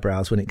raised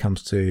eyebrows when it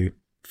comes to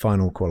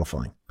final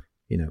qualifying.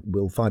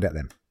 We'll find out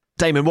then.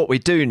 Damon, what we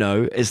do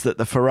know is that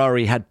the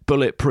Ferrari had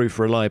bulletproof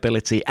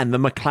reliability and the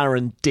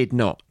McLaren did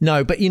not.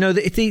 No, but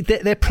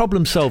they're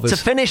problem solvers. To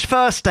finish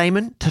first,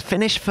 Damon,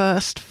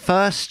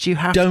 first you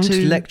have Don't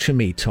lecture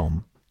me,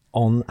 Tom,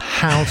 on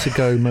how to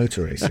go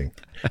motor racing.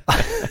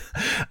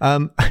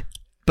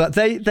 But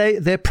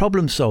they're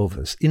problem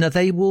solvers.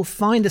 They will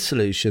find a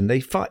solution.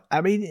 They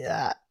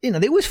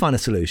always find a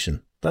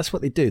solution. That's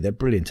what they do. They're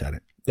brilliant at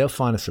it. They'll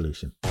find a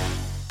solution.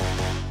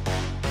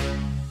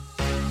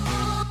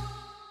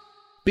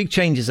 Big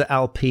changes at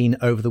Alpine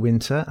over the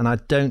winter, and I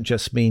don't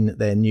just mean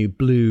their new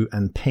blue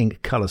and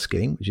pink colour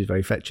scheme, which is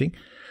very fetching.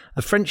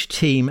 The French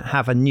team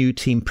have a new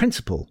team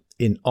principal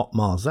in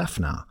Otmar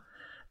Zafnar,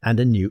 and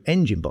a new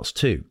engine boss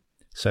too.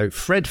 So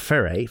Fred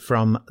Ferret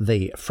from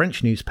the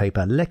French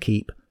newspaper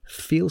L'Equipe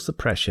feels the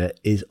pressure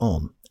is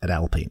on at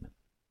Alpine.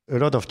 A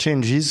lot of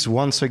changes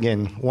once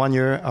again, 1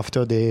 year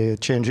after they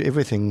change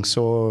everything.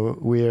 So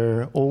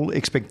we're all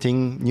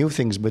expecting new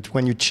things. But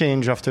when you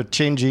change after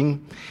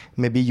changing,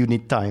 maybe you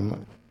need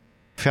time.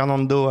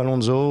 Fernando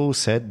Alonso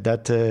said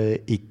that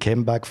he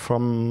came back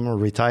from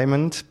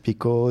retirement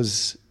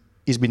because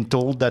he's been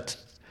told that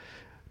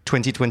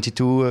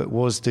 2022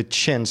 was the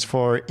chance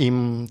for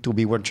him to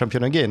be world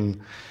champion again.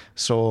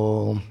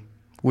 So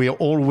we're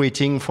all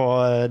waiting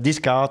for this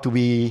car to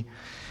be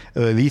a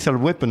lethal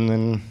weapon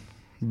and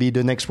be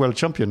the next world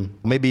champion.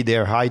 Maybe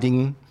they're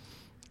hiding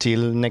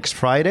till next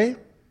Friday,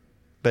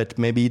 but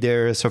maybe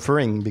they're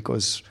suffering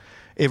because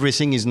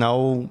everything is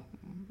now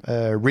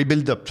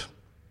rebuilt up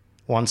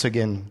once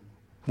again.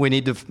 We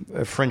need the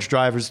French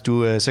drivers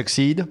to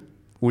succeed.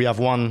 We have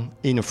one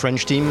in a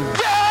French team.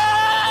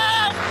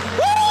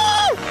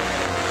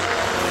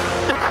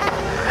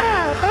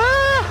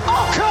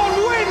 Ocon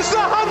wins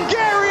the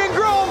Hungarian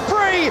Grand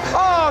Prix.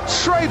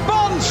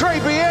 Très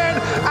bien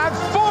and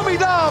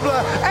formidable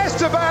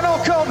Esteban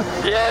Ocon.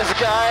 Yes,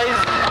 guys.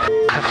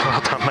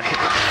 Well done, mate.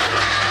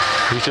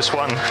 You just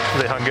won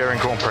the Hungarian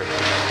Grand Prix.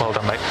 Well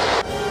done, mate.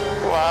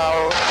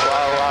 Wow.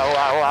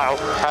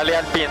 Allez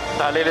Alpine,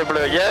 allez les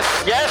Bleus.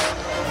 Yes.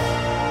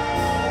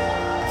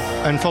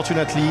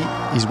 Unfortunately,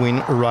 his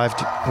win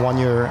arrived 1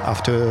 year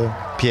after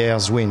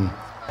Pierre's win.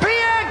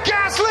 Pierre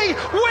Gasly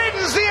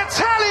wins the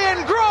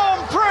Italian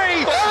Grand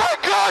Prix. Oh my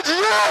God,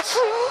 yes!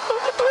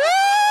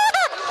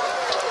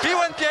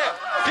 P1, Pierre.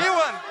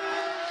 P1.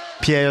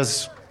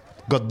 Pierre's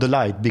got the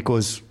light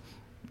because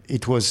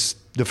it was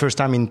the first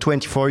time in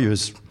 24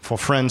 years for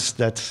France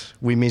that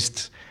we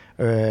missed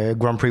a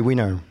Grand Prix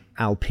winner.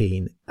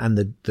 Alpine and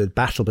the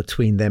battle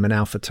between them and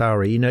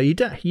AlphaTauri.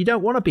 You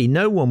don't want to be.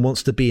 No one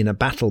wants to be in a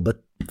battle,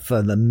 but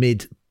for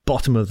the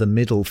bottom of the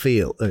middle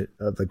field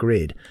of the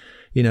grid.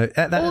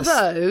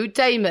 Although,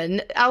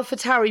 Damon,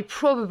 AlphaTauri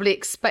probably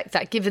expect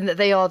that, given that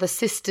they are the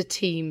sister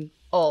team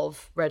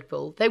of Red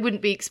Bull. They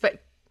wouldn't be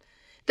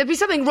there'd be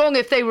something wrong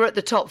if they were at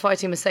the top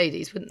fighting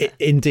Mercedes, wouldn't there?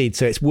 Indeed.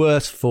 So it's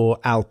worse for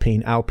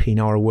Alpine. Alpine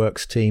are a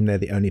works team. They're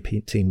the only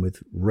team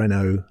with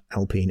Renault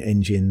Alpine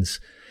engines.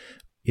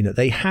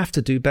 They have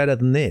to do better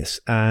than this.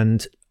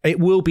 And it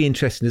will be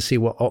interesting to see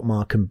what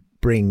Otmar can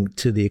bring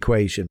to the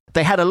equation.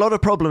 They had a lot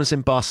of problems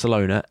in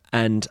Barcelona,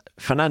 and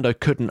Fernando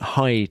couldn't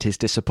hide his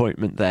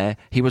disappointment there.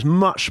 He was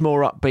much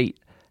more upbeat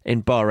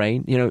in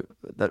Bahrain.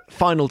 The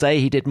final day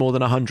he did more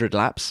than 100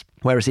 laps,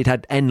 whereas he'd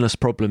had endless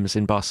problems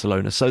in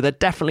Barcelona. So they're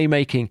definitely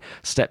making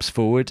steps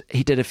forward.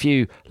 He did a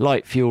few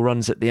light fuel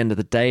runs at the end of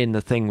the day, and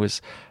the thing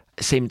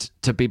seemed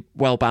to be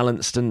well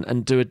balanced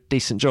and do a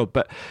decent job.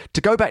 But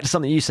to go back to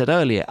something you said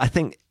earlier, I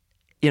think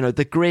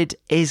the grid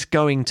is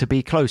going to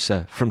be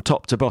closer from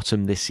top to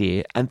bottom this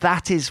year, and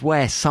that is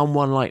where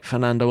someone like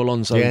Fernando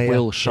Alonso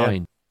will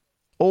shine.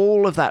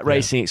 All of that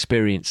racing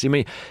experience. I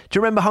mean, do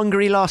you remember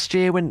Hungary last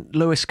year when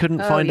Lewis couldn't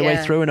find a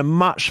way through in a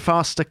much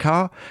faster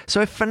car?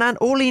 So if Fernando,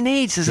 all he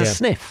needs is a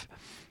sniff.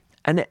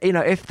 And,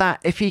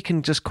 if he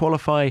can just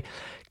qualify,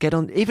 get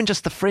on even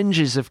just the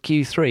fringes of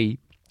Q3,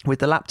 with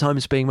the lap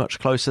times being much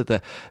closer,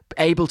 they're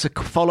able to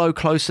follow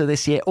closer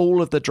this year,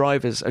 all of the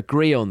drivers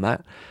agree on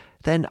that,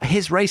 then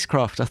his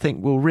racecraft, I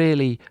think, will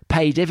really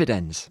pay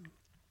dividends.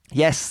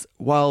 Yes,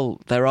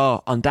 while there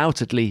are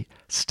undoubtedly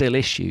still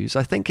issues,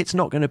 I think it's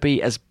not going to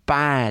be as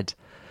bad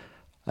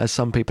as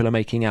some people are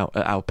making out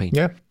at Alpine.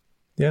 Yeah,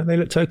 they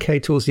looked okay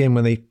towards the end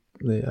when they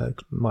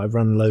might have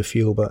run low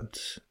fuel, but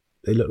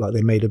they looked like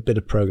they made a bit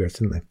of progress,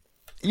 didn't they?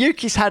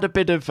 Yuki's had a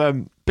bit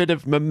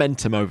of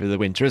momentum over the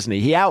winter, hasn't he?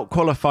 He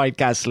out-qualified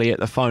Gasly at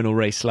the final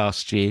race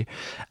last year.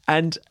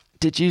 And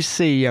did you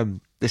see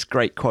this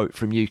great quote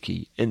from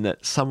Yuki in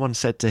that someone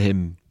said to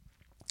him,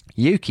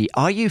 "Yuki,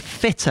 are you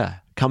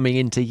fitter coming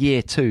into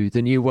year 2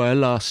 than you were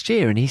last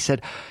year?" And he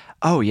said,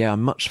 "Oh yeah,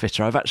 I'm much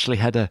fitter. I've actually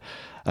had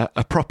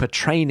a proper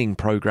training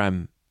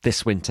program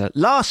this winter.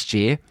 Last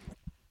year,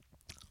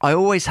 I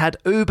always had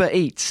Uber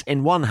Eats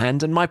in one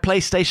hand and my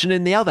PlayStation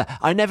in the other.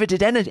 I never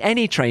did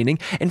any training.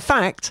 In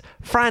fact,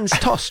 Franz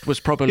Tost was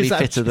probably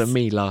fitter than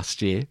me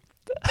last year."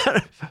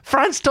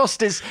 Franz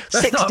Tost is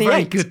 68. That's not a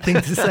very good thing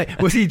to say.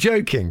 Was he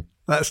joking?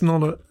 That's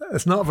not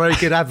a very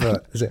good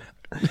advert, is it?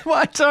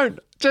 Well,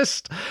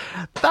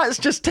 that's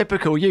just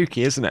typical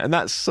Yuki, isn't it? And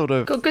that's sort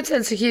of got good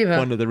sense of humour.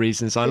 One of the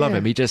reasons I love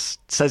him. He just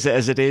says it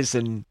as it is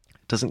and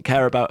doesn't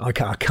care about. I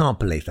can't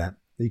believe that.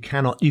 You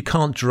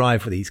can't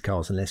drive with these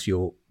cars unless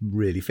you're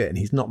really fit, and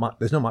there's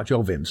not much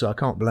of him, so I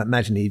can't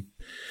imagine he'd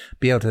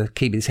be able to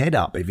keep his head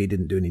up if he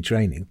didn't do any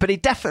training. But he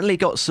definitely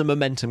got some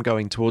momentum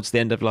going towards the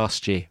end of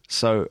last year,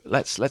 so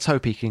let's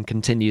hope he can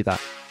continue that.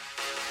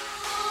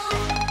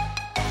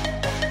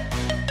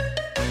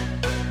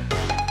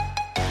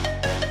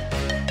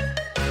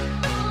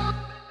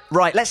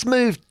 Right, let's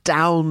move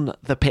down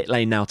the pit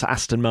lane now to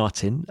Aston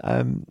Martin.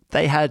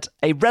 They had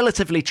a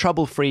relatively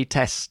trouble-free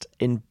test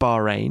in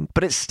Bahrain,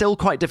 but it's still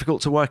quite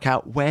difficult to work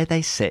out where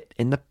they sit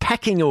in the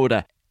pecking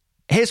order.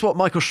 Here's what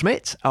Michael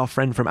Schmidt, our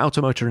friend from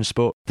Automotor and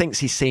Sport, thinks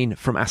he's seen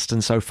from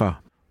Aston so far.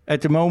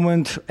 At the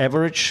moment,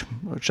 average,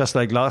 just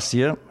like last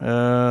year.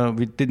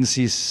 We didn't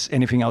see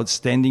anything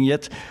outstanding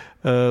yet.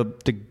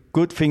 The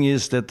good thing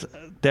is that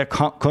their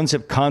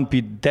concept can't be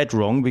that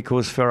wrong,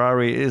 because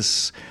Ferrari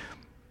is,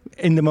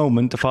 in the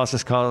moment, the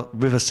fastest car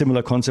with a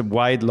similar concept,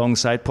 wide, long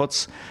side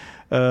pods.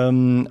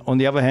 On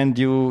the other hand,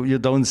 you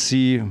don't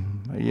see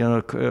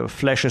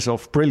flashes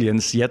of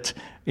brilliance yet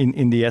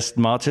in the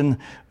Aston Martin.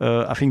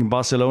 I think in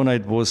Barcelona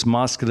it was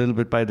masked a little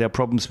bit by their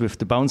problems with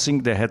the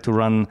bouncing. They had to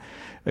run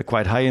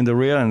quite high in the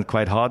rear and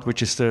quite hard,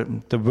 which is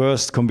the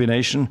worst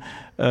combination.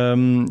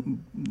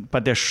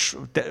 But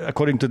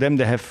according to them,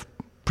 they have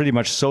pretty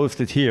much solved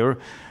it here.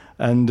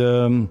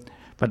 And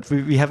but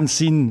we haven't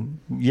seen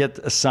yet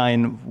a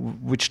sign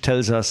which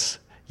tells us,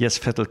 yes,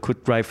 Vettel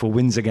could drive for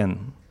wins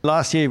again.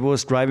 Last year he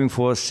was driving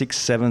for 6th,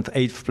 7th,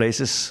 8th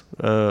places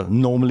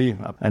normally.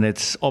 And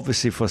it's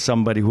obviously for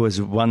somebody who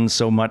has won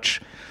so much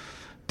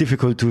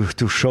difficult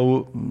to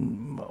show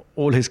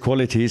all his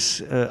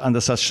qualities under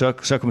such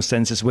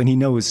circumstances, when he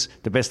knows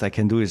the best I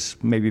can do is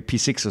maybe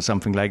P6 or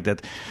something like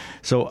that.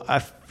 So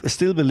I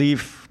still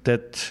believe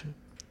that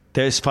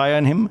there is fire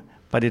in him,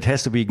 but it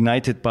has to be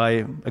ignited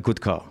by a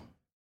good car.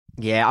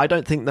 Yeah, I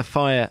don't think the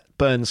fire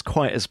burns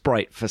quite as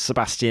bright for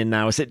Sebastian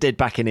now as it did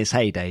back in his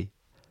heyday.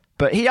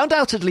 But he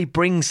undoubtedly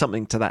brings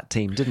something to that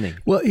team, didn't he?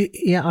 Well,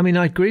 yeah, I mean,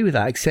 I agree with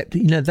that, except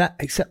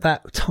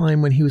that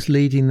time when he was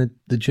leading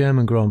the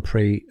German Grand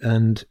Prix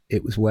and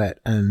it was wet,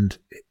 and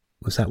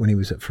was that when he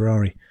was at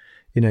Ferrari?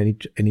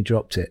 And he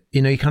dropped it.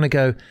 You kind of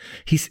go,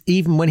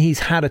 even when he's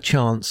had a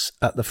chance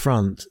at the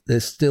front,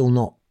 there's still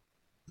not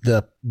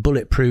the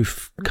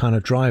bulletproof kind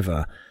of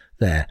driver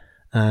there.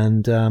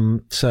 And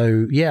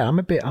so, yeah, I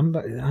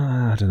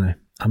don't know.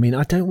 I mean,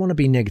 I don't want to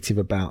be negative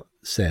about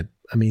Seb.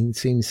 I mean, it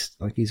seems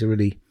like he's a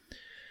really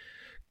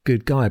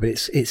good guy, but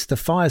it's the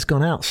fire's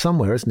gone out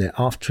somewhere, isn't it?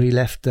 After he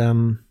left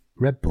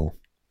Red Bull,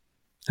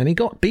 and he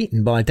got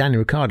beaten by Daniel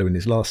Ricciardo in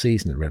his last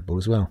season at Red Bull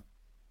as well.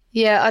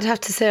 Yeah, I'd have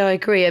to say I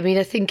agree. I mean,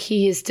 I think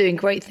he is doing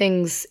great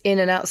things in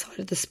and outside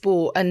of the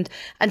sport, and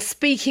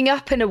speaking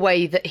up in a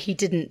way that he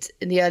didn't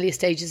in the earlier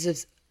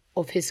stages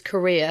of his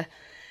career.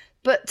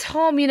 But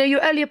Tom, your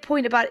earlier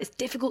point about it's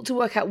difficult to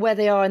work out where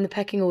they are in the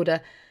pecking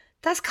order,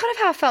 that's kind of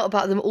how I felt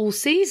about them all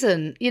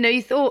season.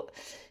 You thought,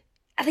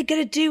 are they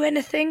going to do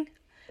anything?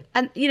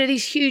 And,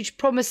 these huge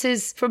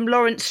promises from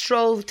Lawrence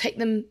Stroll take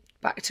them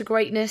back to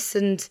greatness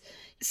and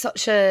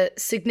such a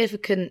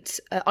significant,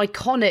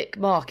 iconic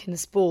mark in the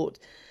sport.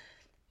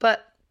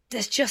 But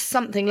there's just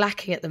something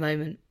lacking at the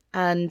moment.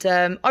 And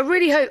I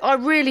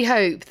really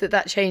hope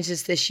that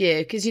changes this year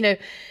because,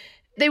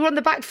 they were on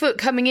the back foot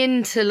coming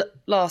into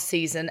last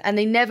season and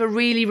they never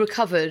really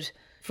recovered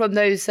from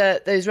those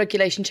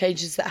regulation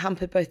changes that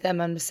hampered both them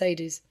and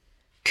Mercedes.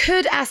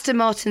 Could Aston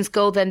Martin's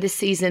goal then this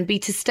season be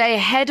to stay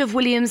ahead of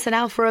Williams and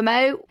Alfa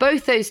Romeo?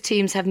 Both those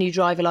teams have new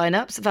driver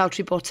lineups,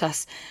 Valtteri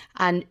Bottas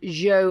and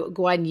Zhou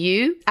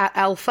Guanyu at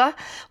Alfa,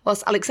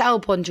 whilst Alex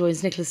Albon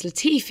joins Nicholas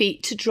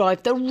Latifi to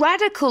drive the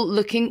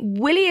radical-looking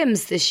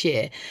Williams this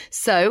year.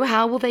 So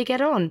how will they get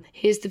on?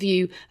 Here's the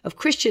view of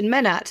Christian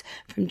Menat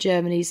from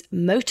Germany's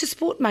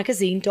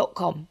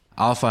motorsportmagazine.com.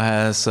 Alfa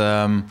has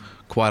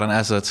quite an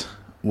asset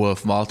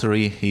with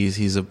Valtteri.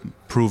 He's a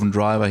proven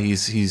driver.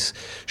 He's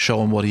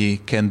shown what he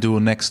can do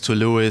next to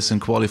Lewis in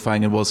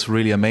qualifying. It was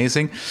really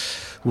amazing.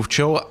 With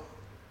Zhou,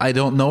 I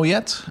don't know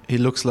yet. He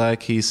looks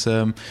like he's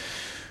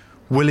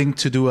willing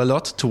to do a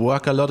lot, to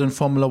work a lot in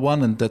Formula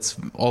One, and that's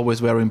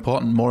always very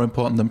important, more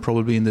important than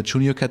probably in the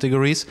junior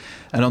categories.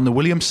 And on the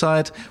Williams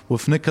side,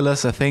 with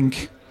Nicholas, I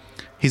think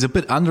he's a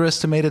bit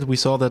underestimated. We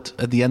saw that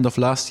at the end of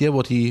last year,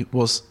 what he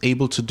was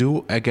able to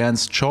do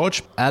against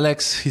George.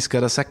 Alex, he's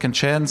got a second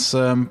chance.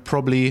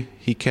 Probably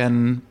he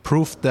can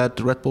prove that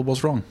Red Bull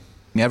was wrong.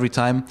 Every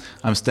time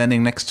I'm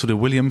standing next to the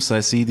Williams, I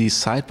see these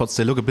side pods.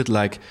 They look a bit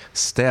like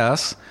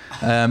stairs.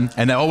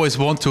 And I always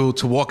want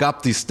to walk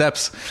up these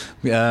steps.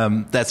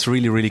 That's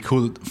really, really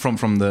cool.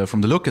 From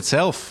the look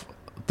itself,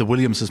 the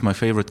Williams is my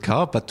favorite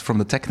car, but from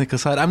the technical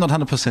side, I'm not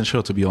 100%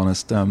 sure, to be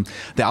honest. The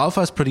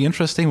Alfa is pretty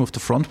interesting with the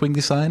front wing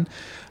design,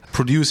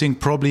 producing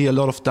probably a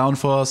lot of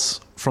downforce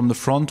from the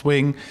front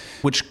wing,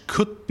 which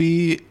could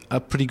be a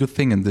pretty good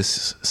thing in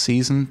this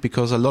season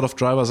because a lot of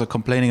drivers are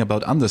complaining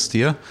about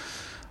understeer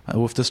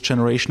with this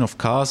generation of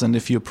cars. And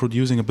if you're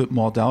producing a bit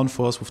more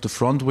downforce with the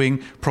front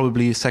wing,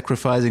 probably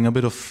sacrificing a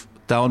bit of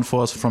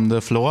downforce from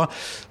the floor,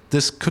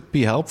 this could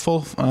be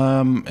helpful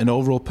in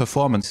overall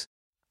performance.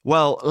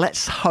 Well,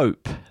 let's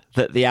hope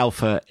that the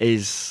Alfa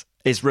is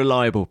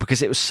reliable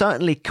because it was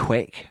certainly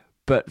quick,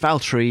 but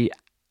Valtteri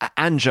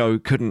and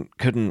Zhou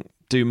couldn't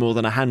do more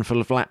than a handful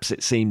of laps,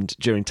 it seemed,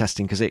 during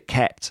testing because it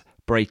kept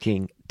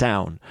breaking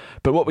down.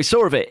 But what we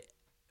saw of it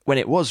when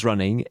it was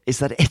running is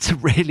that it's a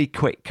really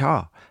quick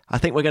car. I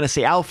think we're going to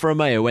see Alfa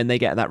Romeo, when they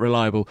get that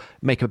reliable,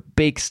 make a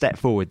big step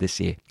forward this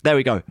year. There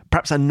we go.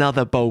 Perhaps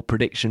another bold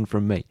prediction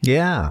from me.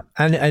 Yeah,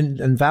 and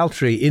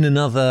Valtteri in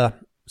another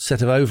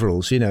set of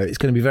overalls, it's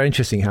going to be very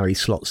interesting how he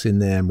slots in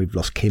there. And we've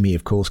lost Kimi,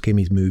 of course.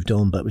 Kimi's moved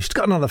on, but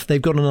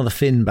they've got another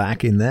Finn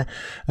back in there.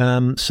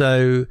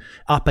 So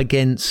up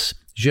against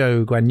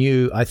Zhou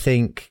Guanyu, I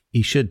think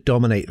he should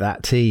dominate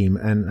that team,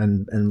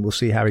 and we'll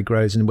see how he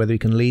grows and whether he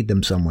can lead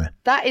them somewhere.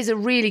 That is a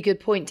really good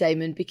point,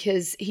 Damon,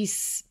 because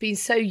he's been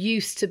so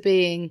used to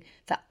being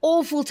that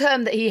awful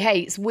term that he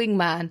hates,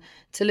 wingman,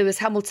 to Lewis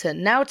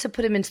Hamilton. Now to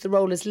put him into the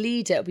role as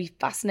leader, it'll be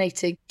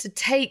fascinating to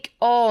take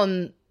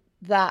on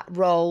that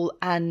role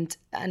and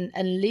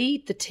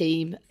lead the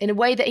team in a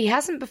way that he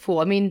hasn't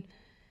before. I mean,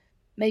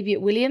 maybe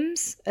at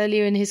Williams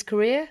earlier in his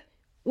career.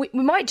 We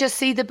might just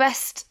see the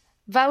best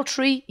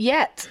Valtteri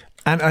yet.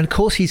 And of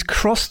course he's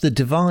crossed the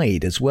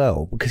divide as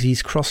well, because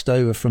he's crossed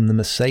over from the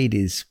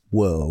Mercedes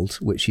world,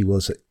 which he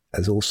was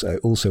as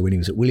also when he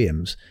was at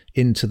Williams,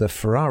 into the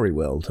Ferrari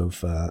world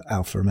of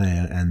Alfa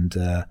Romeo, and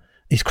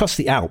he's crossed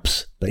the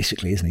Alps,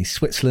 basically, isn't he?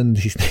 Switzerland,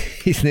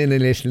 he's nearly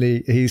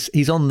Italy.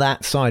 He's on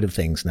that side of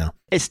things now.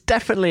 It's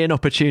definitely an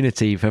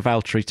opportunity for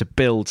Valtteri to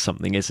build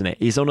something, isn't it?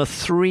 He's on a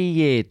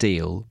 3-year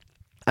deal.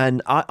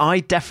 And I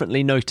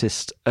definitely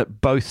noticed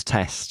at both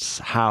tests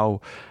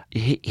how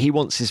he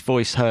wants his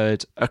voice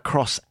heard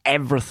across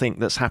everything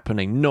that's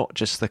happening, not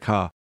just the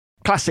car.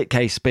 Classic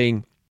case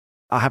being,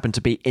 I happened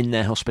to be in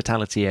their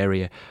hospitality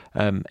area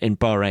in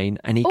Bahrain,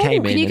 and he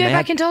came in. Can you go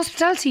back into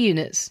hospitality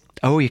units?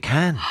 Oh, you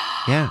can.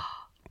 Yeah.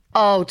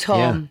 Oh,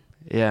 Tom.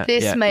 Yeah.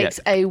 This makes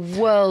a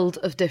world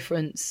of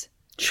difference.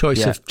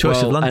 Choice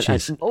of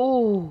lunches.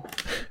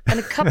 And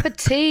a cup of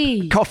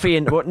tea. Coffee,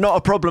 not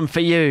a problem for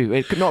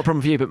you. Not a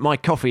problem for you, but my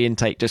coffee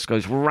intake just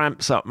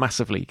ramps up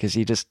massively because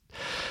you just,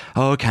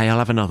 okay, I'll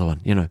have another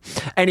one,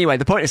 Anyway,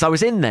 the point is I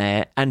was in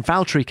there and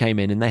Valtteri came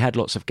in and they had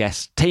lots of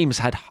guests. Teams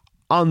had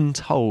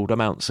untold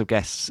amounts of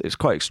guests. It was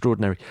quite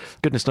extraordinary.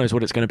 Goodness knows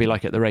what it's going to be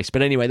like at the race.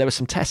 But anyway, there were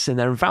some tests in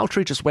there and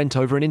Valtteri just went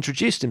over and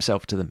introduced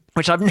himself to them,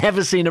 which I've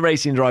never seen a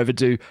racing driver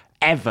do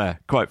ever,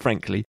 quite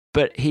frankly.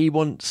 but he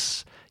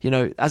wants,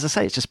 as I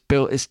say, it's just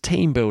built, it's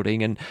team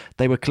building, and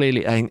they were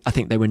clearly, I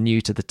think they were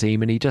new to the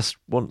team, and he just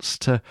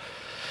wants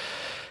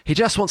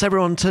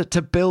everyone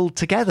to build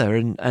together,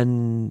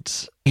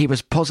 and he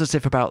was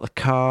positive about the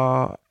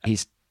car.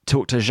 He's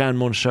talked to Jean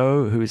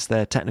Monchot, who is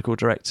their technical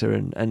director,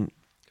 and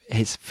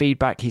his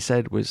feedback, he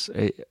said, was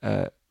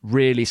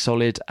really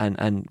solid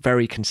and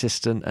very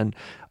consistent, and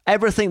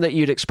everything that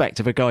you'd expect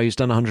of a guy who's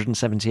done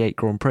 178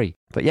 Grand Prix.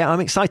 But yeah, I'm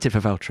excited for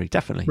Valtteri,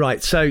 definitely.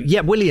 Right, so yeah,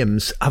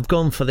 Williams have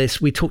gone for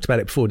this. We talked about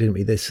it before, didn't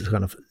we? This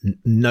kind of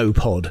no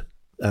pod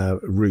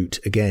route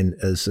again,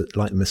 as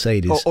like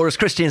Mercedes. Or as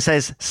Christian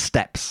says,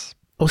 steps.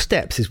 Or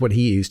steps is what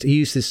he used. He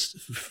used this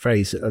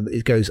phrase,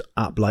 it goes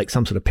up like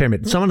some sort of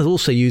pyramid. Someone has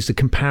also used a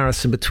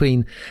comparison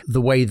between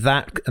the way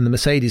that and the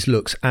Mercedes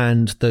looks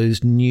and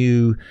those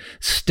new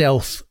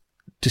stealth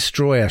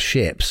destroyer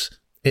ships.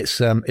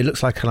 It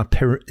looks like kind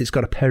of it's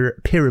got a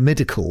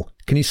pyramidical.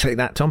 Can you say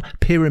that, Tom?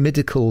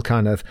 Pyramidical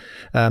kind of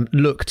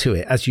look to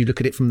it as you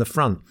look at it from the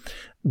front.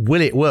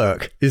 Will it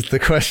work is the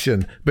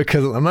question,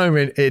 because at the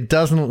moment it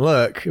doesn't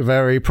look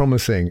very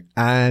promising.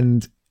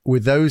 And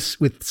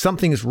with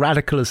something as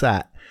radical as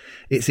that,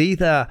 it's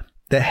either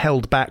they're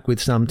held back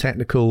with some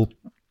technical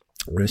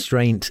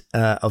restraint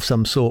of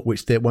some sort,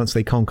 which once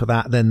they conquer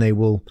that, then they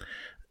will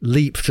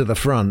leap to the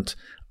front,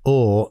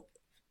 or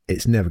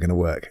it's never going to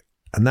work.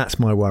 And that's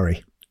my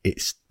worry.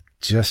 It's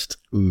just,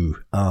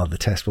 the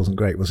test wasn't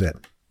great, was it?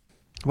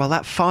 Well,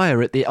 that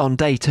fire on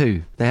day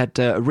 2, they had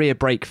a rear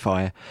brake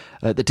fire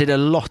that did a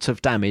lot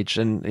of damage,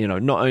 and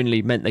not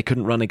only meant they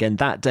couldn't run again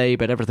that day,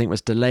 but everything was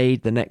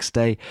delayed the next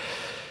day.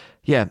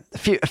 Yeah,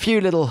 a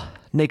few little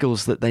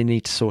niggles that they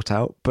need to sort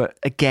out. But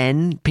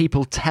again,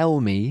 people tell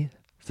me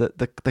that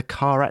the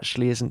car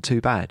actually isn't too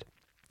bad,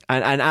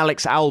 and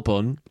Alex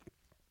Albon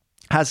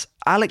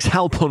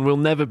will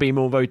never be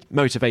more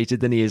motivated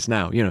than he is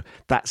now.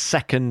 That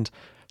second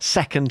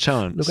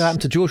chance. Look what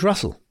happened to George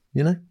Russell,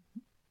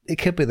 It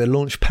could be the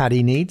launch pad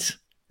he needs.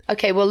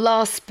 Okay, well,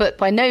 last but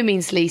by no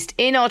means least,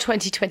 in our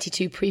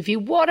 2022 preview,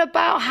 what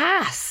about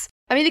Haas?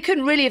 I mean, they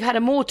couldn't really have had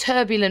a more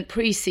turbulent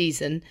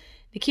pre-season.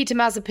 Nikita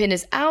Mazepin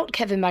is out,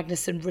 Kevin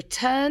Magnussen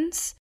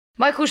returns.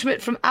 Michael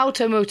Schmidt from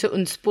Automotor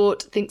und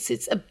Sport thinks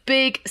it's a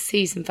big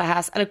season for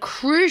Haas and a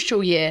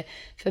crucial year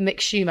for Mick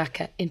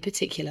Schumacher in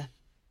particular.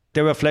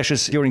 There were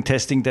flashes during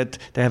testing that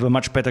they have a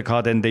much better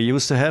car than they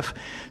used to have.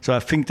 So I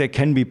think they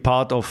can be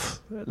part of,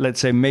 let's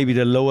say, maybe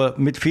the lower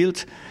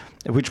midfield,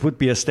 which would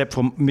be a step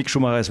for Mick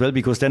Schumacher as well,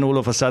 because then all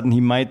of a sudden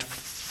he might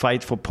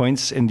fight for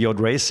points in the odd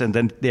race, and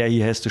then there he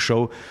has to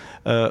show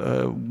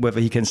whether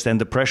he can stand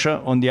the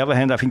pressure. On the other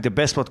hand, I think the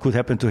best what could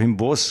happen to him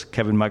was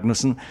Kevin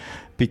Magnussen,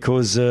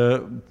 because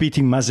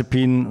beating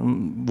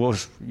Mazepin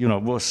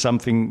was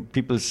something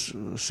people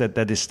said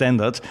that is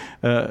standard.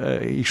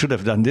 He should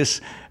have done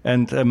this.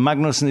 And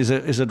Magnussen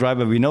is a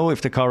driver we know.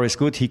 If the car is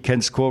good, he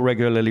can score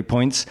regularly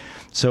points.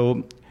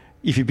 So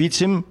if he beats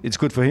him, it's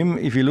good for him.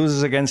 If he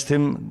loses against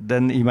him,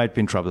 then he might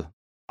be in trouble.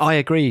 I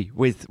agree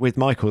with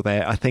Michael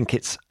there. I think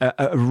it's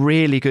a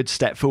really good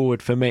step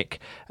forward for Mick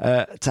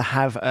to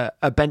have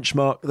a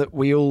benchmark that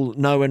we all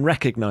know and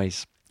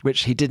recognise,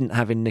 which he didn't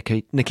have in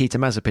Nikita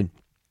Mazepin.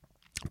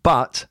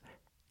 But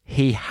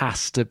he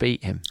has to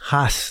beat him.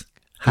 Has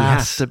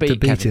to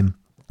beat him.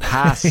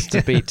 Has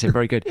to beat him.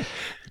 Very good.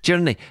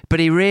 Johnny, but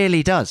he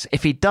really does.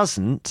 If he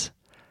doesn't,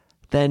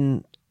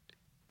 then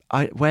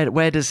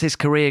where does his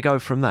career go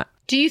from that?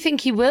 Do you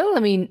think he will? I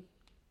mean,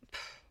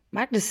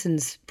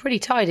 Magnussen's pretty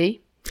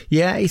tidy.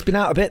 Yeah, he's been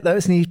out a bit though,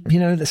 isn't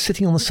he?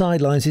 Sitting on the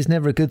sidelines is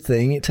never a good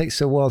thing. It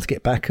takes a while to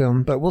get back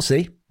on, but we'll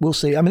see. We'll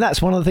see. I mean,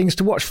 that's one of the things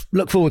to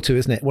look forward to,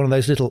 isn't it? One of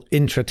those little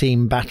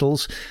intra-team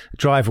battles,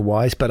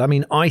 driver-wise. But I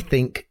mean, I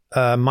think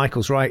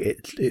Michael's right.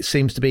 It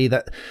seems to be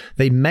that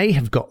they may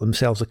have got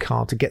themselves a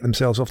car to get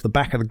themselves off the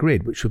back of the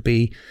grid, which would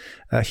be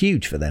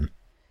huge for them.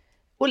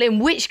 Well, in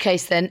which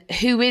case then,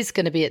 who is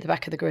going to be at the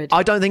back of the grid?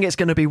 I don't think it's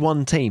going to be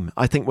one team.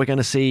 I think we're going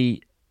to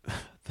see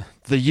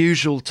the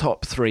usual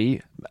top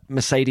 3,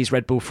 Mercedes,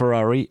 Red Bull,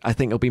 Ferrari. I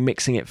think they'll be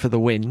mixing it for the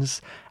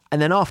wins. And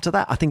then after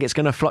that, I think it's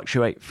going to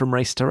fluctuate from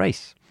race to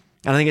race.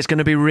 And I think it's going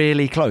to be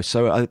really close.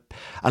 So,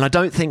 I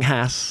don't think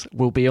Haas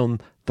will be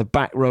on the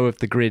back row of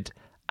the grid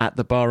at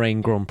the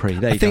Bahrain Grand Prix.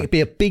 I think it'd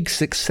be a big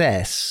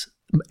success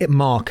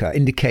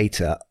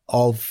indicator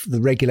of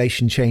the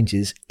regulation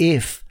changes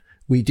if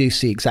we do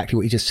see exactly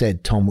what you just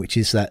said, Tom, which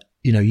is that,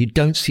 you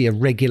don't see a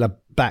regular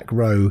back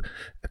row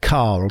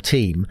car or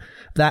team.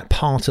 That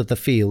part of the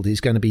field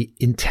is going to be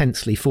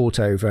intensely fought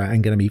over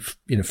and going to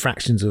be,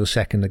 fractions of a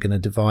second are going to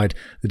divide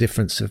the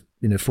difference of,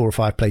 4 or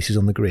 5 places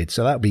on the grid.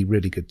 So that would be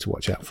really good to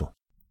watch out for.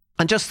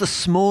 And just the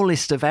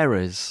smallest of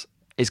errors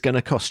is going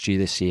to cost you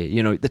this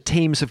year. The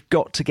teams have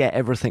got to get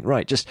everything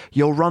right. Just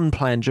your run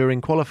plan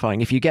during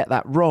qualifying. If you get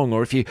that wrong,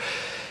 or if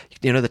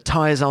the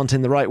tyres aren't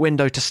in the right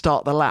window to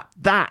start the lap,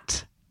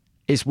 that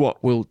is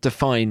what will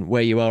define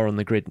where you are on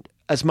the grid,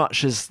 as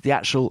much as the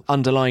actual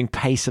underlying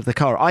pace of the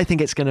car. I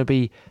think it's going to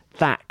be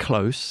that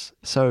close.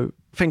 So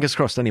fingers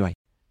crossed anyway.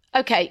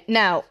 Okay,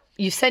 now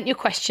you've sent your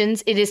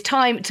questions. It is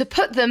time to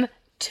put them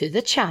to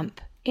the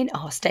champ in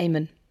Ask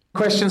Damon.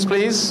 Questions,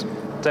 please.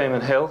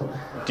 Damon Hill,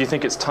 do you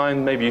think it's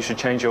time maybe you should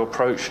change your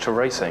approach to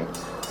racing?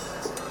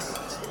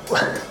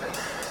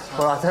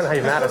 Well, I don't know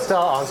even how to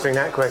start answering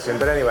that question,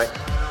 but anyway.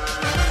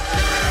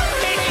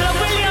 It's the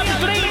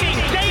Williams leading,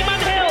 Damon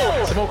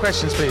Hill. Some more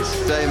questions, please.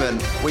 Damon,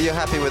 were you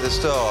happy with the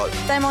start?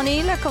 Damon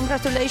Hill,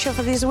 congratulations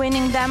for this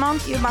winning, Damon.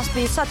 You must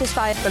be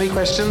satisfied. Any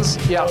questions?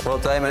 Yeah. Well,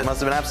 Damon, it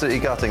must have been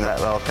absolutely gutting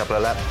that last couple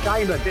of laps.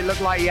 Damon, it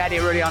looked like you had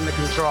it really under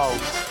control.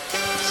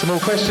 Some more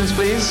questions,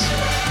 please.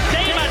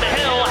 Damon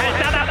Hill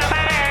has done a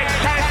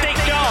fantastic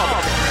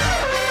job.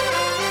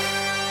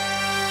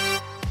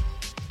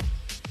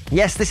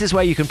 Yes, this is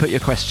where you can put your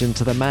question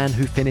to the man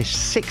who finished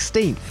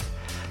 16th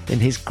in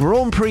his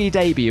Grand Prix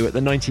debut at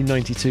the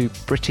 1992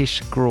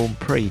 British Grand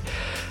Prix,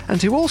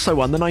 and who also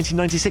won the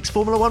 1996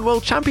 Formula One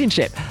World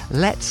Championship.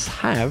 Let's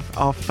have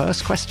our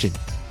first question.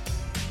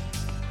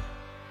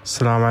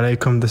 Assalamu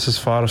alaikum, this is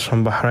Faris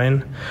from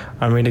Bahrain.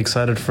 I'm really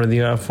excited for the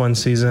F1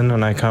 season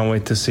and I can't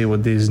wait to see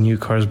what these new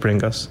cars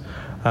bring us.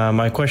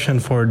 My question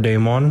for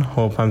Damon,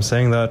 hope I'm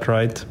saying that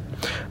right.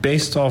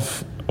 Based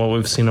off what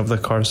we've seen of the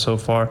cars so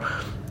far,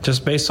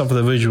 just based off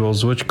the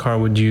visuals, which car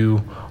would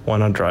you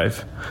want to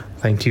drive?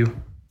 Thank you.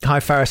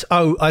 Hi, Faris.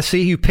 Oh, I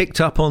see you picked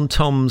up on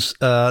Tom's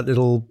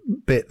little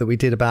bit that we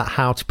did about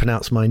how to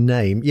pronounce my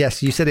name.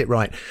 Yes, you said it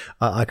right.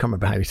 I can't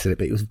remember how you said it,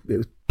 but it was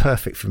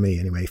perfect for me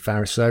anyway,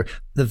 Faris. So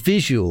the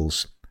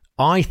visuals,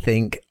 I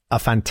think, are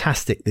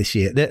fantastic this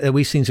year.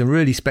 We've seen some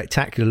really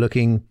spectacular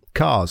looking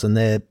cars, and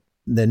they're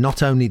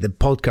not only the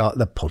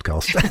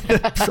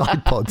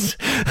side pods,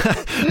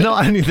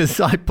 not only the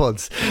side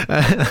pods.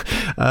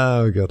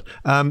 Oh God!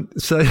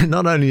 So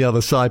not only are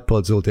the side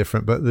pods all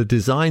different, but the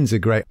designs are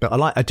great. But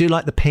I do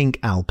like the pink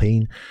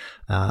Alpine.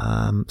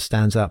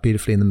 Stands out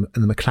beautifully, and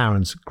the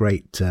McLaren's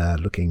great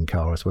looking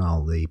car as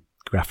well. The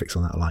graphics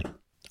on that are like.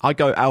 I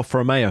go Alfa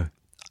Romeo.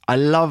 I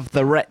love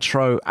the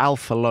retro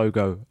Alfa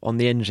logo on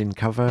the engine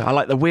cover. I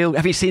like the wheel.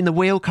 Have you seen the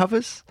wheel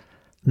covers?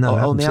 No,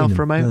 on the Alfa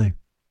Romeo. No.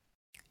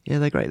 Yeah,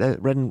 they're great. They're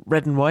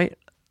red and white.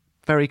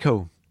 Very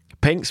cool.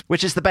 Pinks,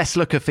 which is the best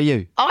looker for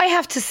you? I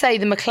have to say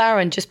the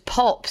McLaren just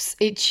pops.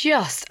 It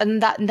just,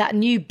 and that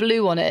new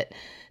blue on it,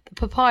 the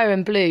papaya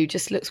and blue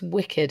just looks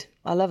wicked.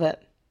 I love it.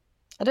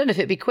 I don't know if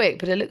it'd be quick,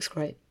 but it looks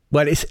great.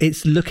 Well,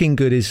 it's looking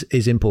good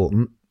is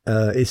important.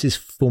 This is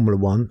Formula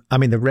One. I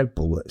mean, the Red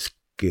Bull looks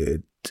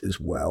good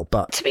as well,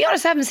 but to be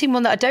honest, I haven't seen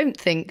one that I don't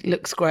think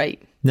looks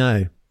great.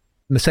 No.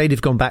 Mercedes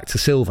have gone back to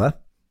silver.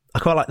 I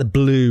quite like the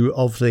blue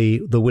of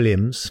the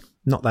Williams.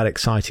 Not that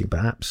exciting,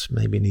 perhaps.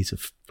 Maybe it needs a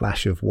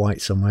flash of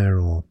white somewhere,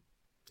 or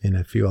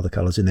a few other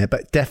colours in there.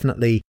 But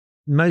definitely,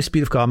 most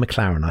beautiful car,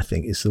 McLaren, I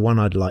think, is the one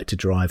I'd like to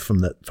drive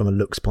from a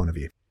looks point of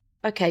view.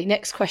 Okay,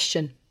 next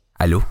question.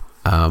 Hello,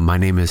 my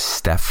name is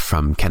Steph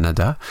from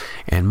Canada,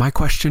 and my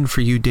question for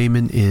you,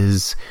 Damon,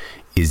 is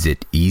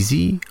it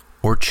easy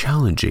or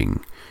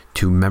challenging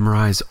to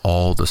memorize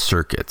all the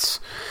circuits?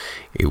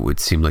 It would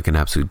seem like an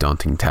absolute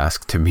daunting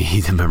task to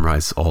me to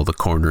memorize all the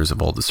corners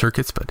of all the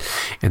circuits.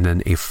 And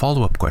then a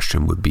follow-up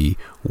question would be,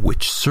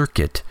 which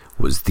circuit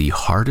was the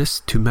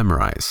hardest to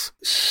memorize?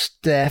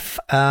 Steph,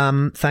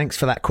 thanks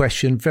for that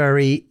question.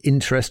 Very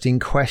interesting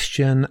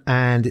question.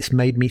 And it's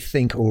made me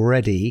think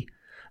already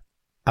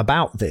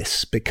about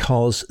this,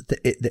 because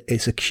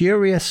it's a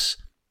curious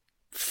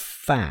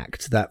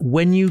fact that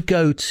when you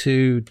go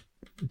to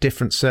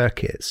different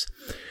circuits,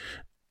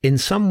 in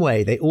some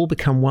way, they all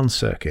become one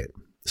circuit.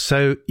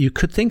 So you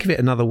could think of it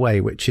another way,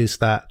 which is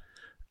that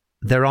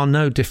there are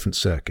no different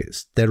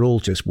circuits. They're all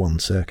just one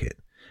circuit.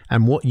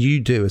 And what you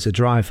do as a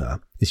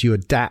driver is you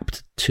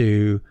adapt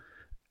to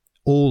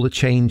all the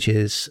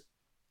changes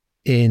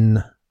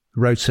in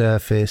road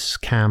surface,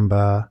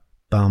 camber,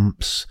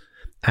 bumps,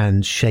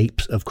 and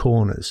shapes of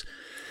corners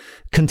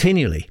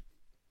continually,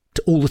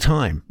 all the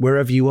time,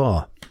 wherever you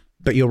are.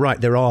 But you're right,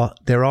 there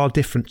are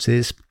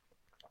differences,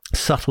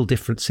 subtle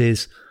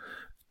differences,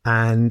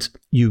 and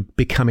you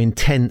become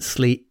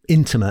intensely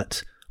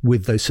intimate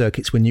with those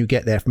circuits when you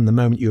get there. From the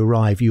moment you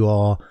arrive, you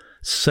are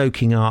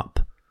soaking up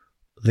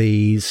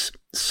these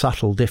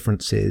subtle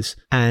differences,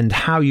 and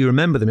how you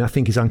remember them, I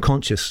think, is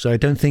unconscious. So I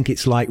don't think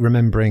it's like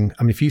remembering.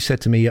 I mean, if you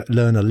said to me,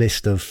 learn a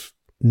list of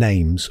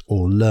names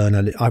or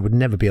I would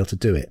never be able to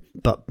do it.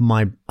 But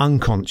my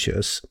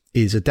unconscious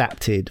is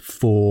adapted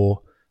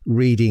for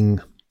reading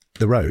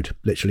the road,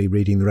 literally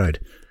reading the road.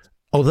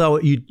 Although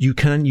you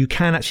can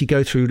actually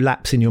go through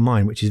laps in your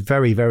mind, which is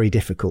very, very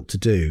difficult to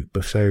do.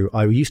 So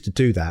I used to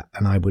do that,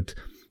 and I would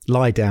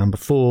lie down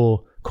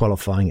before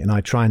qualifying and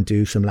I'd try and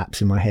do some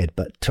laps in my head.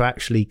 But to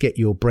actually get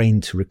your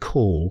brain to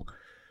recall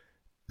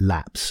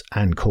laps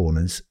and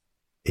corners,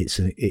 it's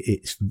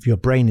your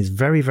brain is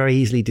very, very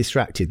easily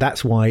distracted.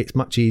 That's why it's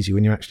much easier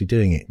when you're actually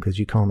doing it, because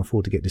you can't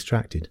afford to get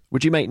distracted.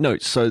 Would you make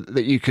notes so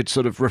that you could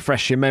sort of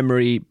refresh your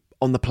memory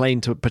on the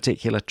plane to a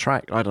particular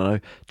track? I don't know,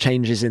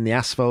 changes in the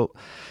asphalt,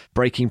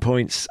 braking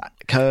points,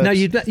 curves? No,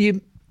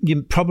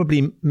 you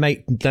probably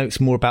make notes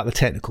more about the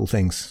technical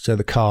things. So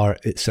the car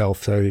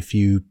itself. So if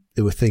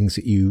there were things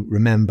that you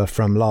remember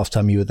from last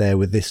time you were there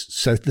with this.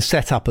 So the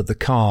setup of the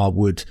car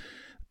would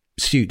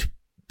suit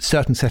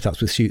certain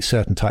setups will suit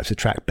certain types of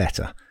track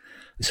better.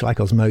 It's like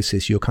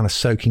osmosis. You're kind of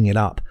soaking it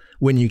up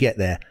when you get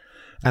there.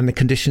 And the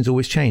conditions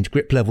always change.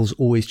 Grip levels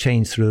always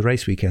change through the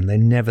race weekend. They're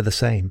never the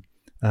same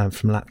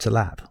from lap to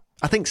lap.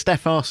 I think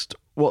Steph asked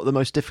what the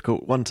most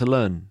difficult one to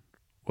learn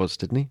was,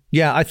 didn't he?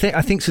 Yeah, I think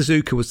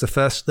Suzuka was the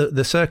first.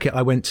 The circuit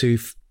I went to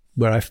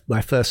where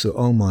I first thought,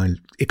 oh my,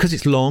 because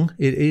it's long.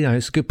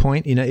 It's a good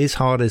point. It is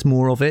hard. There's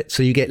more of it,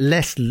 so you get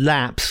less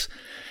laps.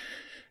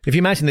 If you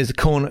imagine there's a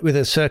corner with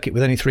a circuit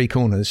with only 3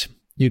 corners,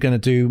 you're going to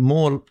do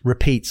more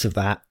repeats of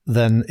that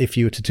than if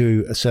you were to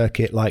do a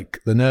circuit like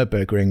the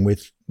Nürburgring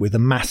with a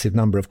massive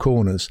number of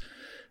corners.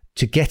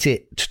 To get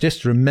it, to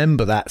just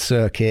remember that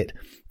circuit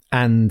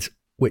and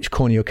which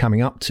corner you're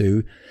coming up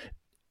to,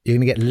 you're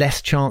going to get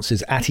less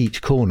chances at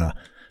each corner.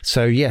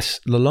 So yes,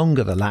 the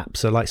longer the lap,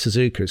 so like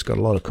Suzuka, it's got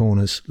a lot of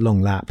corners,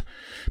 long lap.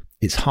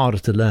 It's harder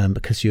to learn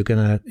because you're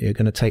going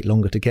to take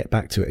longer to get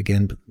back to it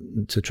again,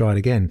 to try it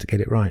again, to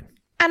get it right.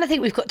 And I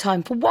think we've got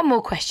time for one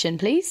more question,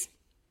 please.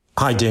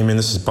 Hi, Damon.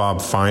 This is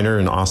Bob Feiner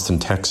in Austin,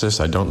 Texas.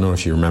 I don't know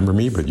if you remember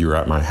me, but you were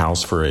at my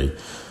house for a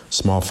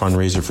small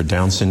fundraiser for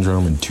Down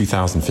syndrome in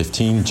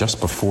 2015, just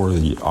before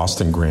the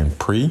Austin Grand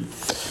Prix.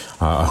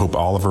 I hope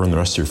Oliver and the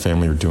rest of your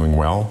family are doing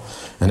well.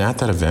 And at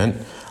that event,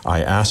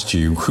 I asked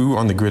you who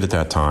on the grid at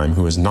that time,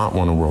 who has not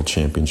won a world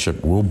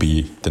championship, will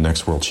be the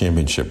next world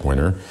championship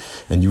winner.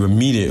 And you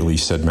immediately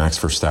said Max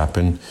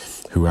Verstappen,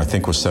 who I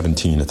think was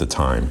 17 at the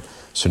time.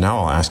 So now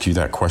I'll ask you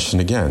that question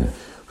again.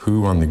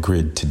 Who on the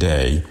grid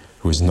today,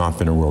 who has not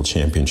been a world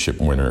championship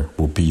winner,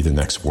 will be the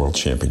next world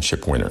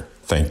championship winner?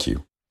 Thank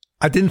you.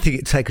 I didn't think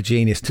it'd take a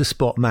genius to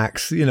spot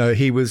Max.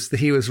 He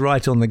was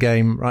right on the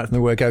game right from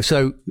the word go.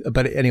 So,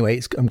 but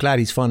anyway, I'm glad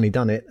he's finally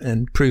done it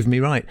and proved me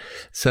right.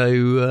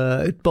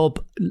 So,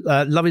 Bob,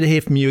 lovely to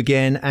hear from you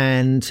again,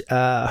 and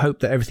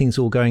hope that everything's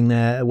all going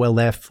there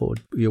for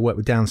your work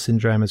with Down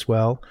syndrome as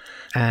well.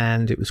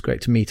 And it was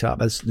great to meet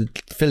up.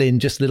 Fill in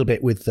just a little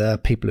bit with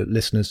people,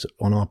 listeners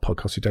on our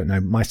podcast who don't know.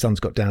 My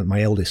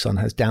eldest son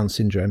has Down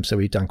syndrome, so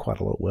we've done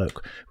quite a lot of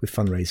work with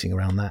fundraising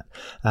around that,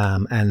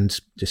 and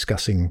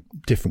discussing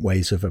different ways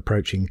of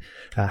approaching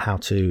how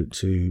to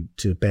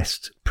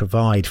best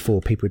provide for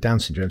people with Down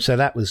syndrome. So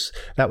that was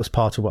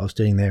part of what I was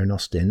doing there in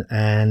Austin.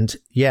 And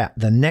yeah,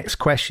 the next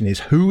question is,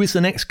 who is the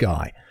next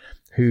guy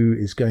who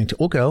is going to,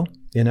 or girl,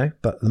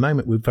 but at the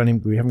moment we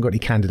haven't got any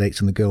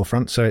candidates on the girl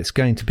front, so it's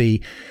going to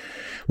be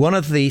one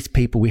of these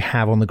people we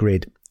have on the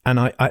grid. And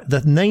I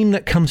the name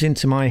that comes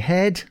into my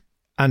head,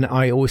 and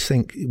I always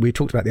think, we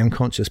talked about the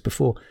unconscious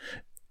before,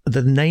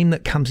 the name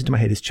that comes into my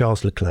head is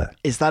Charles Leclerc.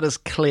 Is that as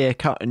clear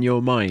cut in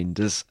your mind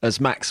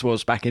as Max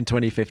was back in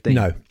 2015?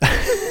 No.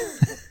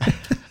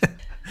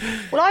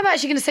 Well, I'm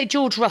actually going to say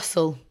George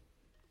Russell.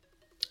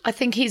 I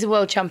think he's a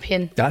world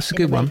champion. That's a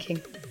good one.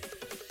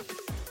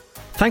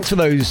 Thanks for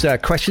those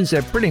questions.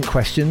 They're brilliant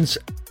questions.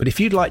 But if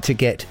you'd like to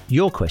get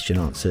your question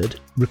answered,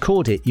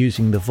 record it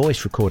using the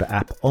voice recorder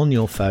app on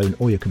your phone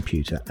or your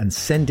computer and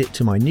send it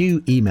to my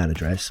new email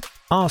address,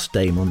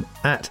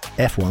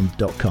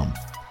 askdamon@f1.com.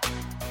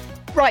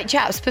 Right,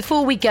 chaps,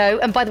 before we go,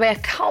 and by the way, I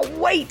can't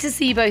wait to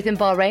see you both in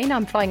Bahrain.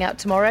 I'm flying out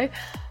tomorrow.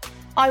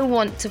 I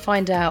want to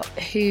find out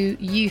who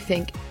you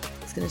think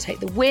is going to take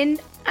the win.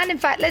 And in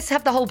fact, let's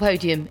have the whole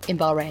podium in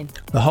Bahrain.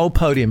 The whole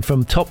podium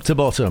from top to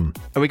bottom.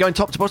 Are we going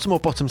top to bottom or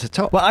bottom to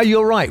top? Well,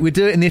 you're right. We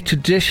do it in the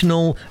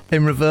traditional,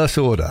 in reverse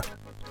order.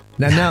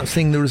 Now,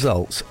 announcing the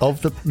results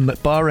of the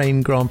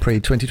Bahrain Grand Prix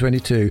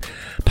 2022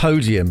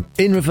 podium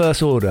in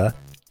reverse order.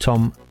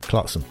 Tom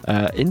Clarkson.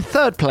 In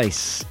third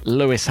place,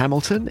 Lewis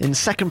Hamilton. In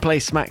second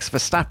place, Max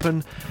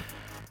Verstappen.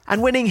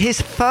 And winning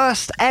his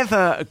first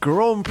ever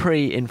Grand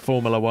Prix in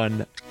Formula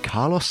One,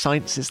 Carlos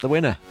Sainz is the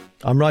winner.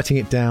 I'm writing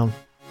it down.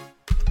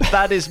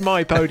 That is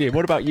my podium.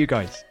 What about you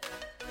guys?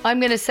 I'm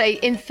going to say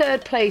in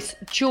third place,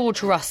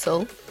 George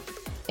Russell.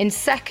 In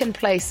second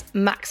place,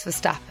 Max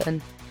Verstappen.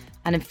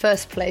 And in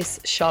first place,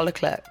 Charles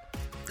Leclerc.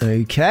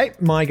 Okay,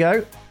 my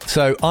go.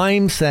 So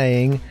I'm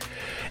saying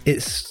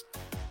it's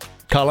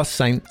Carlos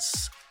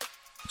Sainz,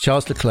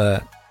 Charles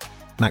Leclerc,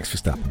 Max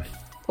Verstappen.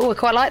 Oh, I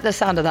quite like the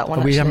sound of that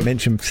one, We haven't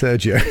mentioned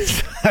Sergio.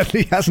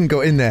 Sadly, he hasn't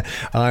got in there.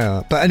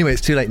 But anyway,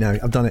 it's too late now.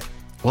 I've done it.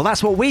 Well,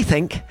 that's what we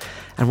think.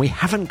 And we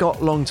haven't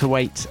got long to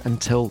wait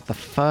until the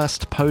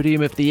first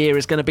podium of the year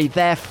is going to be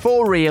there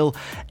for real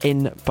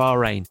in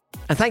Bahrain.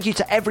 And thank you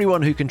to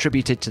everyone who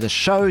contributed to the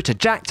show, to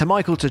Jack, to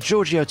Michael, to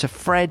Giorgio, to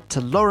Fred, to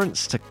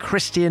Lawrence, to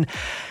Christian.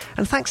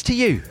 And thanks to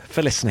you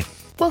for listening.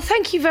 Well,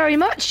 thank you very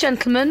much,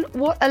 gentlemen.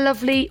 What a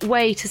lovely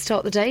way to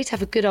start the day, to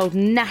have a good old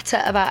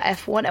natter about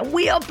F1. And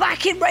we are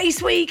back in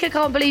race week. I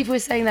can't believe we're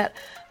saying that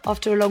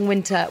after a long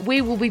winter.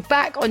 We will be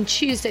back on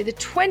Tuesday, the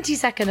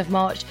 22nd of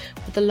March,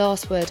 with the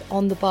last word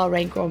on the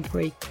Bahrain Grand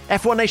Prix.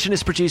 F1 Nation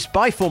is produced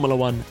by Formula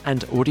One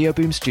and Audio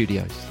Boom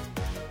Studios.